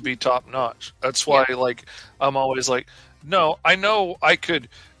needs to be top notch. That's why, I'm always like, no, I know I could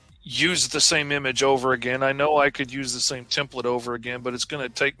use the same image over again. I know I could use the same template over again, but it's going to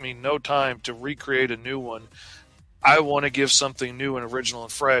take me no time to recreate a new one. I want to give something new and original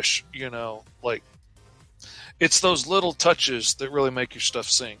and fresh, it's those little touches that really make your stuff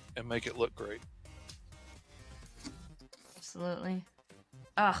sing and make it look great. Absolutely.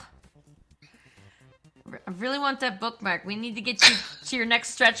 Ugh. I really want that bookmark. We need to get you to your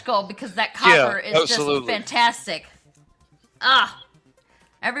next stretch goal, because that copper is just fantastic.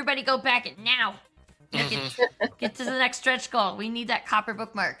 Everybody go back it now. Get to the next stretch goal. We need that copper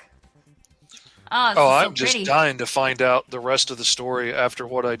bookmark. I'm just dying to find out the rest of the story after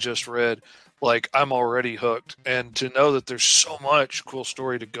what I just read. I'm already hooked, and to know that there's so much cool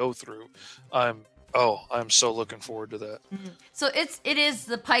story to go through, I'm so looking forward to that. Mm-hmm. So it is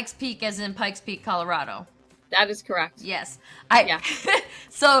the Pikes Peak, as in Pikes Peak, Colorado. That is correct. Yes. Yeah.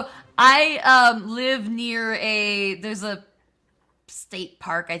 So I live near there's a state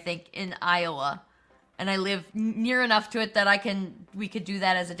park, I think, in Iowa. And I live near enough to it that we could do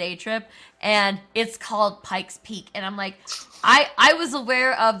that as a day trip. And it's called Pikes Peak. And I'm like, I was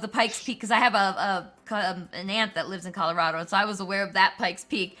aware of the Pikes Peak because I have an aunt that lives in Colorado. And so I was aware of that Pikes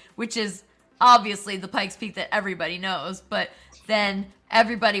Peak, which is obviously the Pikes Peak that everybody knows. But then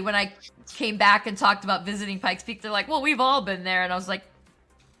everybody, when I came back and talked about visiting Pikes Peak, they're like, well, we've all been there. And I was like,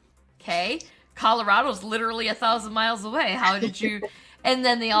 okay, Colorado's literally 1,000 miles away. How did you? And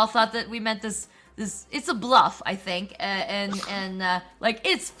then they all thought that we meant this. It's a bluff, I think, and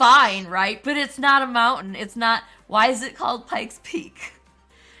it's fine, right? But it's not a mountain. It's not. Why is it called Pikes Peak?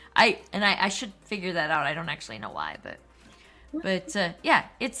 I should figure that out. I don't actually know why, but yeah,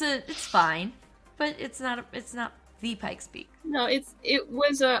 it's fine, but it's not the Pikes Peak. No, it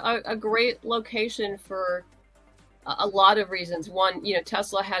was a great location for a lot of reasons. One,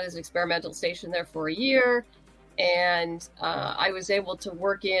 Tesla had his experimental station there for a year, and I was able to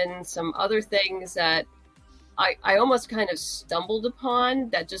work in some other things that I almost kind of stumbled upon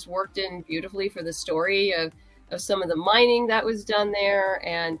that just worked in beautifully for the story of some of the mining that was done there.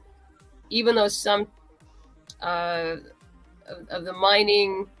 And even though some of the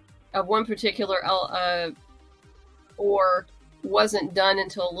mining of one particular ore wasn't done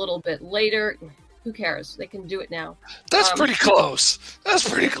until a little bit later, who cares? They can do it now. That's pretty close. That's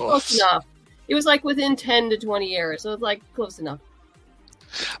pretty close. Enough. It was like within 10 to 20 years, so it's like close enough.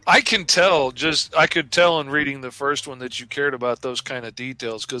 I could tell in reading the first one that you cared about those kind of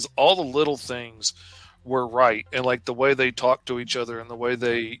details, because all the little things were right, and like the way they talked to each other and the way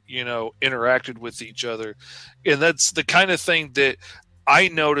they, interacted with each other. And that's the kind of thing that I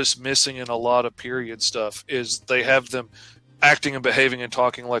notice missing in a lot of period stuff, is they have them acting and behaving and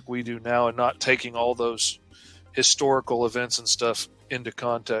talking like we do now, and not taking all those historical events and stuff into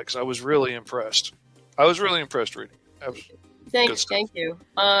context. I was really impressed. Reading. Thank you.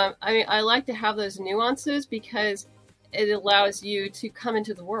 I like to have those nuances because it allows you to come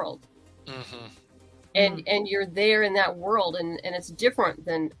into the world. Mm-hmm. And you're there in that world, and it's different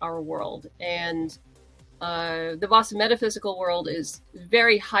than our world. And the Boston metaphysical world is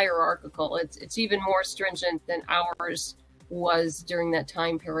very hierarchical. It's even more stringent than ours was during that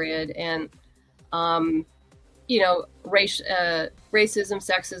time period. And racism,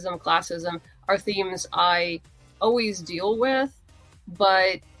 sexism, classism are themes I always deal with,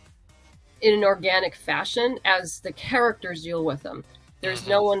 but in an organic fashion as the characters deal with them. There's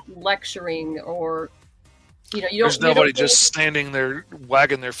no one lecturing, or there's nobody just standing there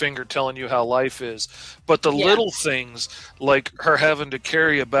wagging their finger telling you how life is. But the little things, like her having to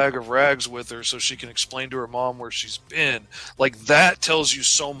carry a bag of rags with her so she can explain to her mom where she's been, like that tells you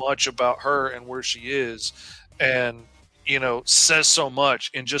so much about her and where she is, and says so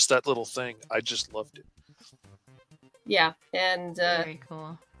much in just that little thing. I just loved it. Yeah, and very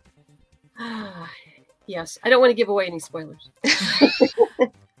cool. Yes, I don't want to give away any spoilers.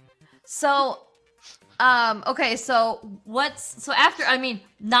 So, okay, so after,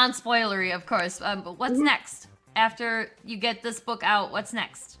 non-spoilery, of course, but what's next? After you get this book out, what's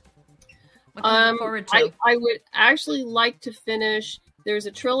next? What can you look forward to? I would actually like to finish, there's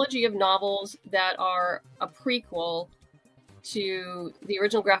a trilogy of novels that are a prequel to the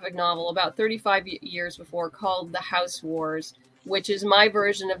original graphic novel about 35 years before, called The House Wars, which is my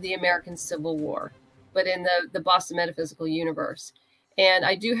version of the American Civil War, but in the Boston metaphysical universe. And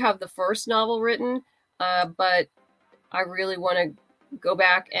I do have the first novel written, but I really want to go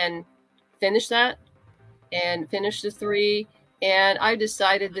back and finish that and finish the 3. And I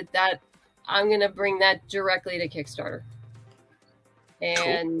decided that I'm going to bring that directly to Kickstarter.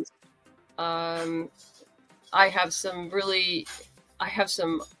 And I have some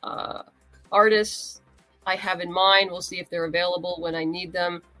artists I have in mind. We'll see if they're available when I need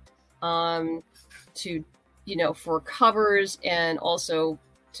them, to, for covers, and also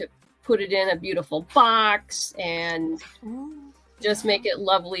to put it in a beautiful box and just make it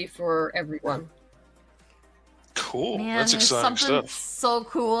lovely for everyone. Cool. Man, that's exciting stuff. So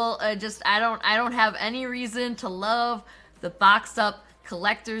cool. I don't have any reason to love the boxed up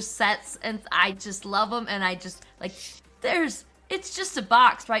collector's sets, and I just love them. And I just it's just a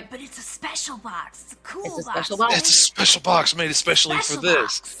box, right? But it's a special box. It's a cool box. Right? It's a special box made especially for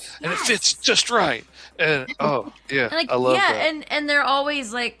this, and it fits just right. And I love that. And they're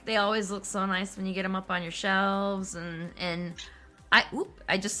always they always look so nice when you get them up on your shelves. And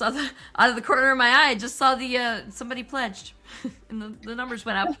I just saw out of the corner of my eye, I just saw the somebody pledged, and the numbers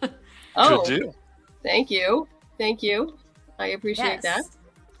went up. Oh, good deal. Thank you. I appreciate that.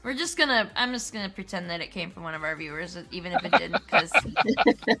 I'm just gonna pretend that it came from one of our viewers, even if it didn't, because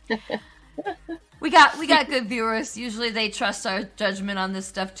we got good viewers. Usually they trust our judgment on this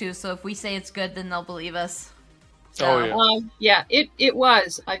stuff too. So if we say it's good, then they'll believe us. So, it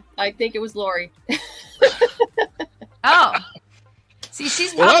was. I think it was Lori. Oh, see,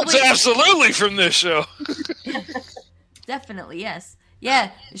 she's probably that's absolutely from this show. Definitely, yes,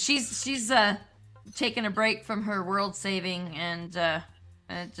 yeah. She's taking a break from her world saving and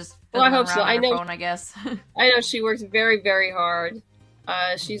just I hope so. I know. Phone, I guess. I know she works very, very hard.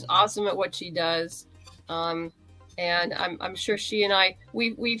 She's awesome at what she does, and I'm sure she and I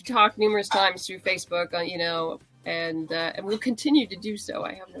we've talked numerous times through Facebook, and we'll continue to do so.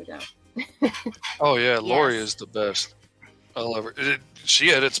 I have no doubt. Oh yeah, Lori is the best. I love her.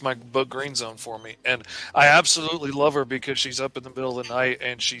 She edits my book Green Zone for me, and I absolutely love her because she's up in the middle of the night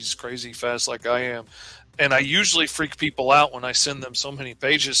and she's crazy fast like I am, And I usually freak people out when I send them so many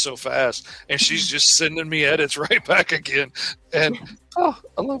pages so fast, and she's just sending me edits right back again. And I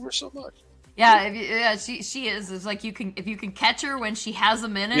love her so much. Yeah, she is. It's like if you can catch her when she has a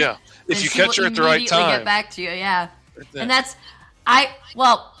minute. Yeah, if you catch her at the right time, get back to you. Yeah, and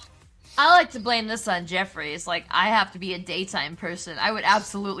I like to blame this on Jeffrey. It's like I have to be a daytime person. I would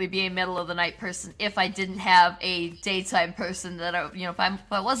absolutely be a middle of the night person if I didn't have a daytime person that if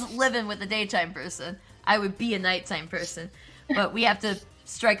I wasn't living with a daytime person, I would be a nighttime person. But we have to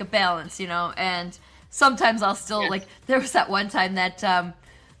strike a balance, and sometimes I'll still there was that one time that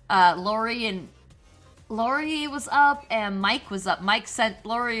Lori was up and Mike was up. Mike sent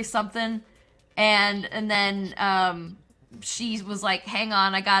Lori something and then she was like, hang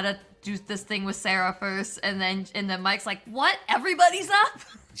on, I gotta do this thing with Sarah first, and then Mike's like, what? Everybody's up?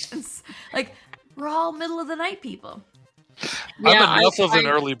 It's like we're all middle of the night people. Yeah, I'm enough of an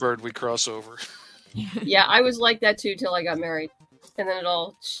early bird. We cross over. Yeah, I was like that too till I got married, and then it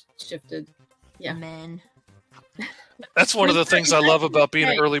all shifted. Yeah, men. That's one of the things I love about being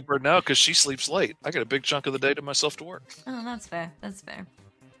an early bird now, because she sleeps late. I get a big chunk of the day to myself to work. Oh, that's fair. That's fair.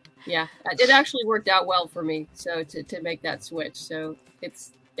 Yeah, it actually worked out well for me. So to make that switch, so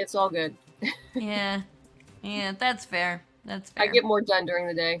it's all good. Yeah, that's fair. That's fair. I get more done during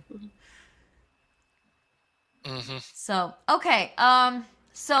the day. Mm-hmm. So okay,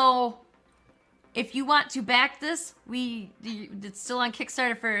 so if you want to back this, it's still on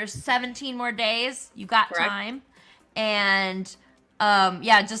Kickstarter for 17 more days. You got Correct. time, and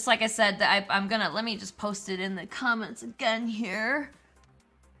just like I said, I'm gonna let me just post it in the comments again here.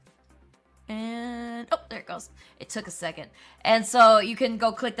 And there it goes. It took a second. And so you can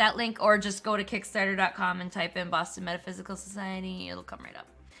go click that link or just go to Kickstarter.com and type in Boston Metaphysical Society. It'll come right up.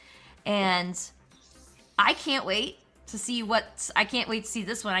 And I can't wait to see I can't wait to see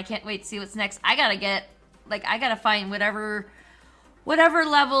this one. I can't wait to see what's next. I gotta find whatever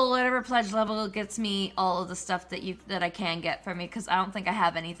level, whatever pledge level gets me all of the stuff that I can get from me, because I don't think I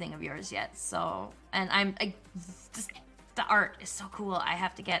have anything of yours yet. So, and the art is so cool. I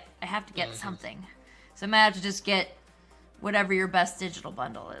have to get something. So I might have to just get whatever your best digital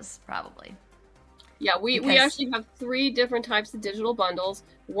bundle is, probably. Yeah, we actually have 3 different types of digital bundles.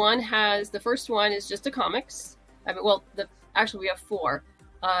 The first one is just a comics. We have 4.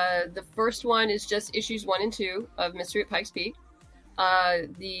 The first one is just issues 1 and 2 of Mystery at Pikes Peak.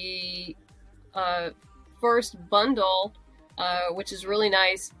 The first bundle, which is really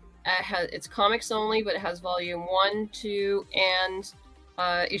nice, it's comics only, but it has volume 1, 2, and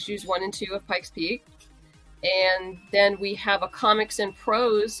issues 1 and 2 of Pikes Peak. And then we have a comics and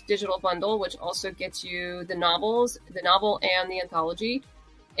prose digital bundle, which also gets you the novel and the anthology.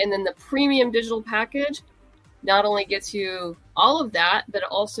 And then the premium digital package not only gets you all of that, but it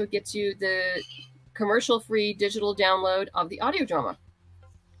also gets you the commercial-free digital download of the audio drama.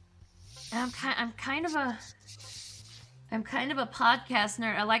 I'm kind of a podcast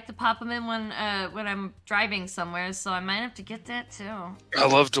nerd. I like to pop them in when I'm driving somewhere, so I might have to get that too. I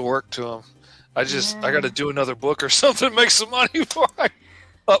love to work to them. I got to do another book or something, make some money before I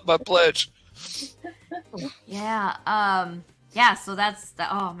up my pledge. Yeah. So that's the.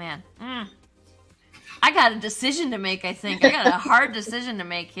 Oh man. I got a decision to make. I think I got a hard decision to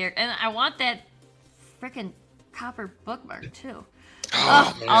make here, and I want that freaking copper bookmark too.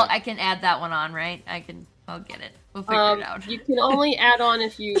 I can add that one on, right? I'll get it. We'll figure it out. You can only add on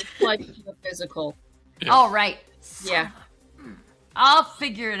if you pledge to the physical. Yeah. All right. Yeah. I'll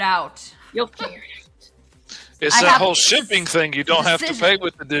figure it out. You'll figure it out. It's that whole shipping thing. You don't have to pay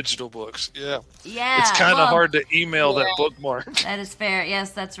with the digital books. Yeah. Yeah. It's kind of hard to email that bookmark. That is fair.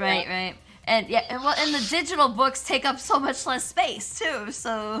 Yes, that's right. Yeah. Right. And and the digital books take up so much less space too.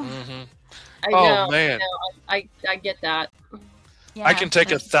 So. Mm-hmm. I know, man. I get that. Yeah, I can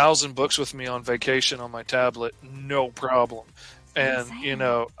take 1,000 books with me on vacation on my tablet, no problem. And, I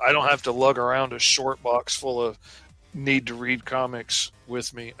don't have to lug around a short box full of need-to-read comics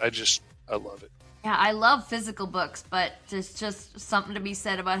with me. I love it. Yeah, I love physical books, but there's just something to be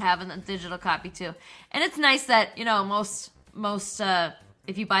said about having a digital copy, too. And it's nice that, most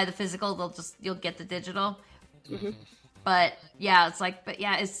if you buy the physical, you'll get the digital. Mm-hmm. But, yeah, it's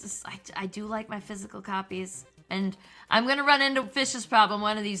just, I do like my physical copies. And I'm going to run into Fish's problem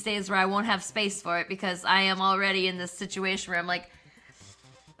one of these days where I won't have space for it, because I am already in this situation where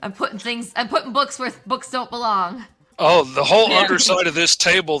I'm putting books where books don't belong. Oh, the whole underside of this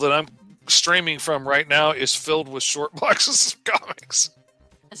table that I'm streaming from right now is filled with short boxes of comics.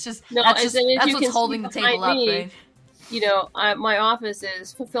 It's just, that's what's holding the table up, right? My office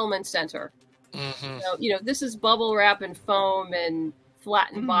is fulfillment center. Mm-hmm. So, this is bubble wrap and foam and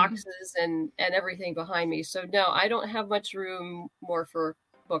flattened boxes and everything behind me. So no, I don't have much room more for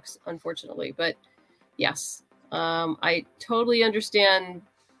books, unfortunately. But yes, I totally understand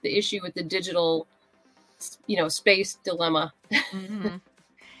the issue with the digital, space dilemma.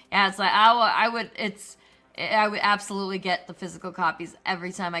 Yeah, it's like I would absolutely get the physical copies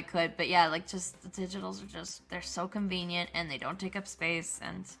every time I could, but yeah, like just the digitals are they're so convenient and they don't take up space.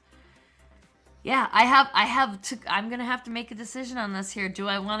 And yeah, I'm gonna have to make a decision on this here. Do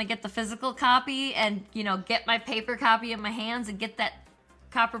I want to get the physical copy and get my paper copy in my hands and get that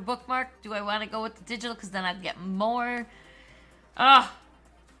copper bookmark? Do I want to go with the digital because then I'd get more?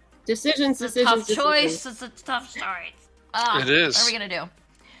 Decisions. Tough choice. It's a tough story. It is. What are we gonna do?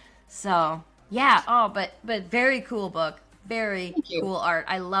 So yeah. But very cool book. Very cool art.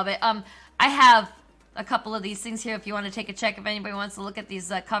 I love it. I have a couple of these things here. If you want to take a check, if anybody wants to look at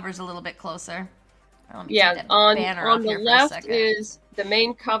these covers a little bit closer. On the left is the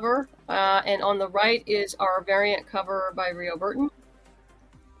main cover, and on the right is our variant cover by Rio Burton.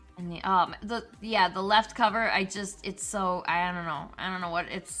 And the left cover, it's so, I don't know what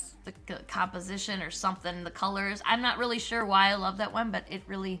it's, the composition or something, the colors. I'm not really sure why I love that one, but it's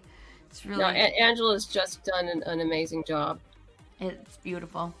really. No, Angela's just done an amazing job. It's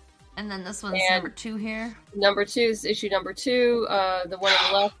beautiful. And then this one's number 2 here. Number 2 is issue number 2. The one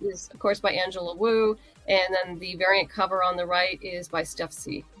on the left is, of course, by Angela Wu, and then the variant cover on the right is by Steph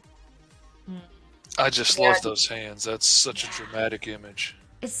C. I just love those hands. That's such a dramatic image.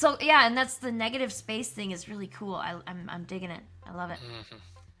 It's so, yeah, and that's the negative space thing is really cool. I'm digging it. I love it.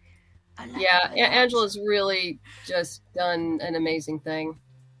 Angela's really just done an amazing thing.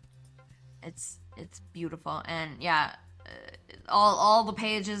 It's beautiful, and all the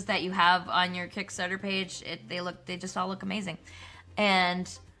pages that you have on your Kickstarter page, they just all look amazing, and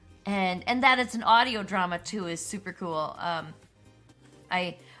that it's an audio drama too is super cool.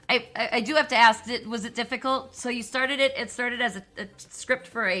 I do have to ask, was it difficult? So you started it started as a script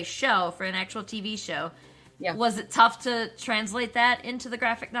for a show, for an actual TV show. Yeah. Was it tough to translate that into the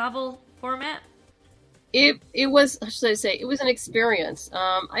graphic novel format? It was, should I say, it was an experience.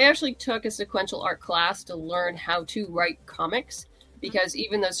 I actually took a sequential art class to learn how to write comics, because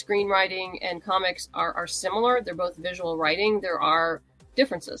even though screenwriting and comics are similar, they're both visual writing, there are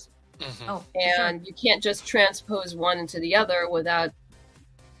differences. And you can't just transpose one into the other without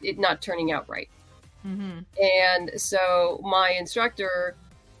it not turning out right. And so my instructor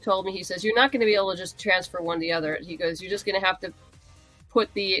told me, he says, you're not going to be able to just transfer one to the other. He goes, you're just going to have to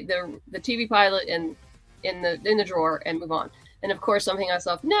put the TV pilot in the drawer and move on. And of course I'm thinking to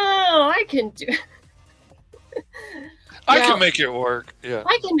myself, no, I can do I can make it work. Yeah,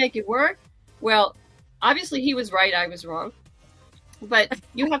 I can make it work. Well, obviously he was right, I was wrong, but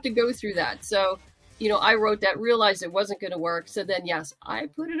you have to go through that. So I wrote that, realized it wasn't going to work. So then, yes, I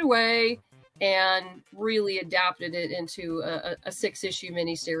put it away and really adapted it into a 6-issue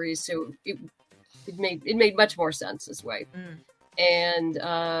miniseries. So it made much more sense this way. And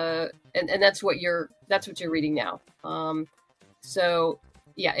that's what you're reading now. So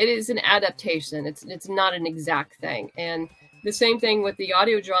yeah, it is an adaptation. It's not an exact thing. And the same thing with the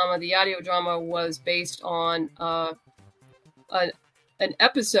audio drama. The audio drama was based on an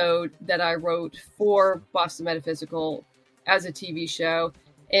episode that I wrote for Boston Metaphysical as a TV show.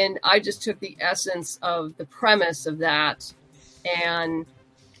 And I just took the essence of the premise of that and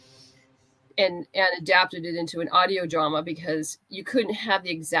adapted it into an audio drama, because you couldn't have the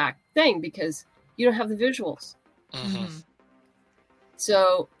exact thing because you don't have the visuals.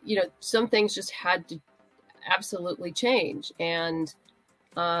 So, some things just had to absolutely change. And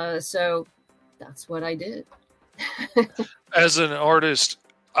so that's what I did. As an artist,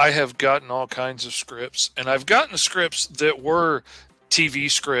 I have gotten all kinds of scripts, and I've gotten scripts that were TV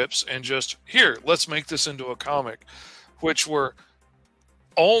scripts and just, here, let's make this into a comic, which were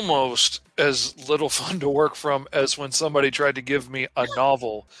almost as little fun to work from as when somebody tried to give me a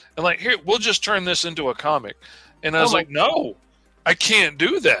novel and like, here, we'll just turn this into a comic. And I was like, no, I can't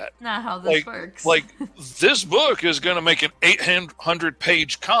do that. Not how this works. Like, this book is going to make an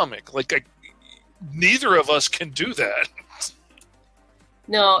 800-page comic. Like, neither of us can do that.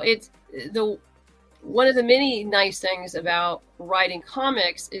 No, it's one of the many nice things about writing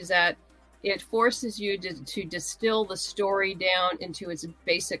comics is that it forces you to distill the story down into its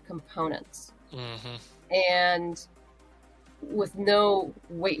basic components, and with no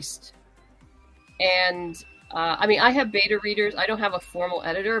waste. And I have beta readers. I don't have a formal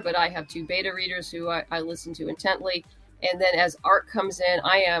editor, but I have 2 beta readers who I listen to intently. And then as art comes in,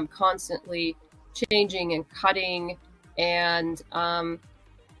 I am constantly changing and cutting, and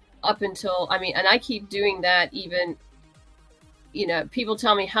up until, and I keep doing that even people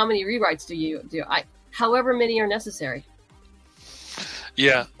tell me, how many rewrites do you do? However many are necessary.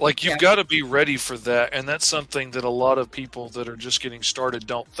 Yeah, like you've got to be ready for that. And that's something that a lot of people that are just getting started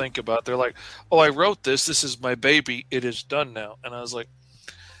don't think about. They're like, oh, I wrote this. This is my baby. It is done now. And I was like,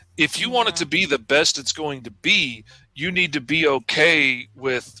 if you want it to be the best it's going to be, you need to be okay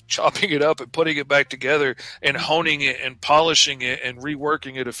with chopping it up and putting it back together and honing it and polishing it and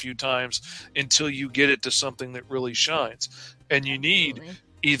reworking it a few times until you get it to something that really shines. And you need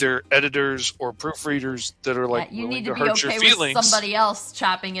either editors or proofreaders that are like, you need to be hurt okay your feelings. with somebody else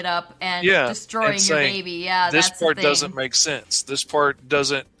chopping it up and destroying and your saying, baby. Yeah, this that's the part thing. doesn't make sense. This part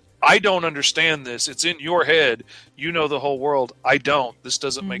doesn't. I don't understand this. It's in your head. You know the whole world. I don't. This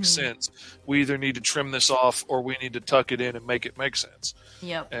doesn't make sense. We either need to trim this off or we need to tuck it in and make it make sense.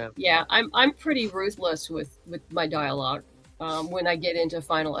 Yep. And, yeah, I'm pretty ruthless with my dialogue when I get into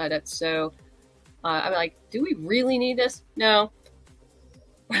final edits. So I'm like, do we really need this? No.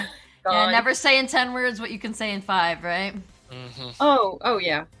 Yeah, never say in 10 words what you can say in 5, right? Mm-hmm. Oh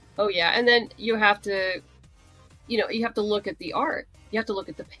yeah. And then you have to, you have to look at the art. You have to look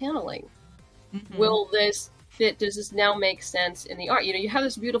at the paneling. Mm-hmm. Will this fit? Does this now make sense in the art? You have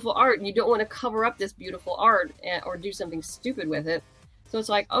this beautiful art and you don't want to cover up this beautiful art or do something stupid with it. So it's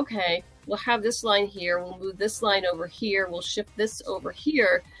like, okay, we'll have this line here. We'll move this line over here. We'll shift this over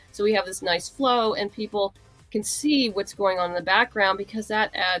here. So we have this nice flow and people can see what's going on in the background because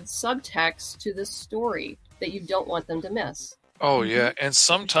that adds subtext to the story that you don't want them to miss. Oh, yeah. And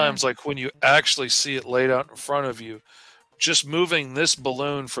sometimes, like when you actually see it laid out in front of you, just moving this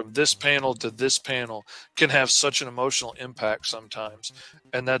balloon from this panel to this panel can have such an emotional impact sometimes.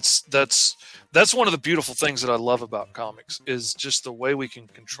 And that's one of the beautiful things that I love about comics is just the way we can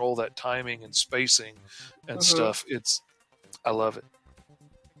control that timing and spacing and stuff. I love it.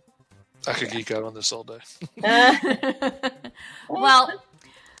 I could geek out on this all day. Well,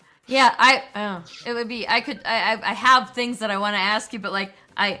 yeah, it would be. I have things that I want to ask you, but like,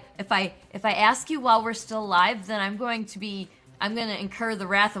 if I ask you while we're still live, then I'm going to incur the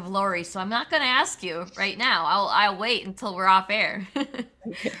wrath of Lori. So I'm not going to ask you right now. I'll wait until we're off air.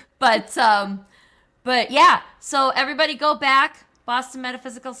 But yeah. So everybody, go back, Boston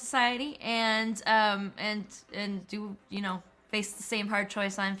Metaphysical Society, and do face the same hard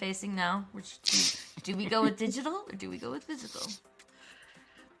choice I'm facing now. Which do we go with digital or do we go with physical?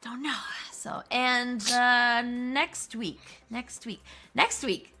 Don't know. So, and next week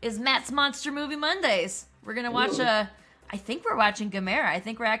is Matt's Monster Movie Mondays. We're gonna watch I think we're watching Gamera. I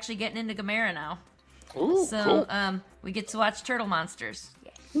think we're actually getting into Gamera now. Ooh, so cool. We get to watch Turtle Monsters.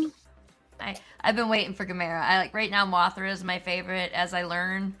 Yeah. I've been waiting for Gamera. Right now Mothra is my favorite as I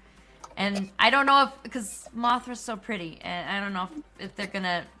learn. And I don't know because Mothra's so pretty, and I don't know if they're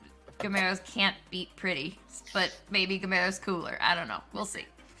gonna. Gamera's can't beat pretty, but maybe Gamera's cooler. I don't know. We'll see.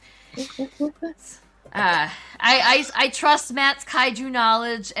 I trust Matt's kaiju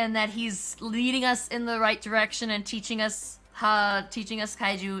knowledge and that he's leading us in the right direction and teaching us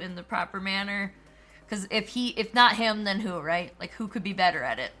kaiju in the proper manner. Because if not him, then who, right? Like, who could be better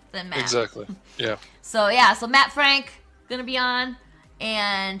at it than Matt? Exactly. Yeah. So Matt Frank gonna be on.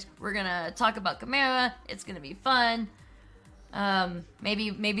 And we're gonna talk about Gamera. It's gonna be fun.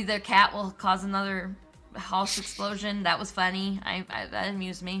 Maybe their cat will cause another house explosion. That was funny. That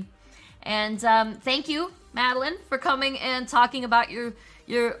amused me. And thank you, Madeleine, for coming and talking about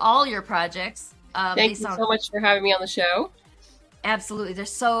all your projects. Thank you so much for having me on the show. Absolutely.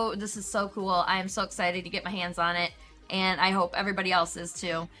 This is so cool. I am so excited to get my hands on it, and I hope everybody else is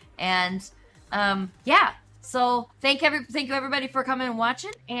too. And yeah. So thank you everybody for coming and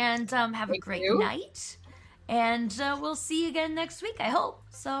watching, and have a great night. And we'll see you again next week, I hope.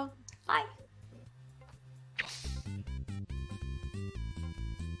 So bye.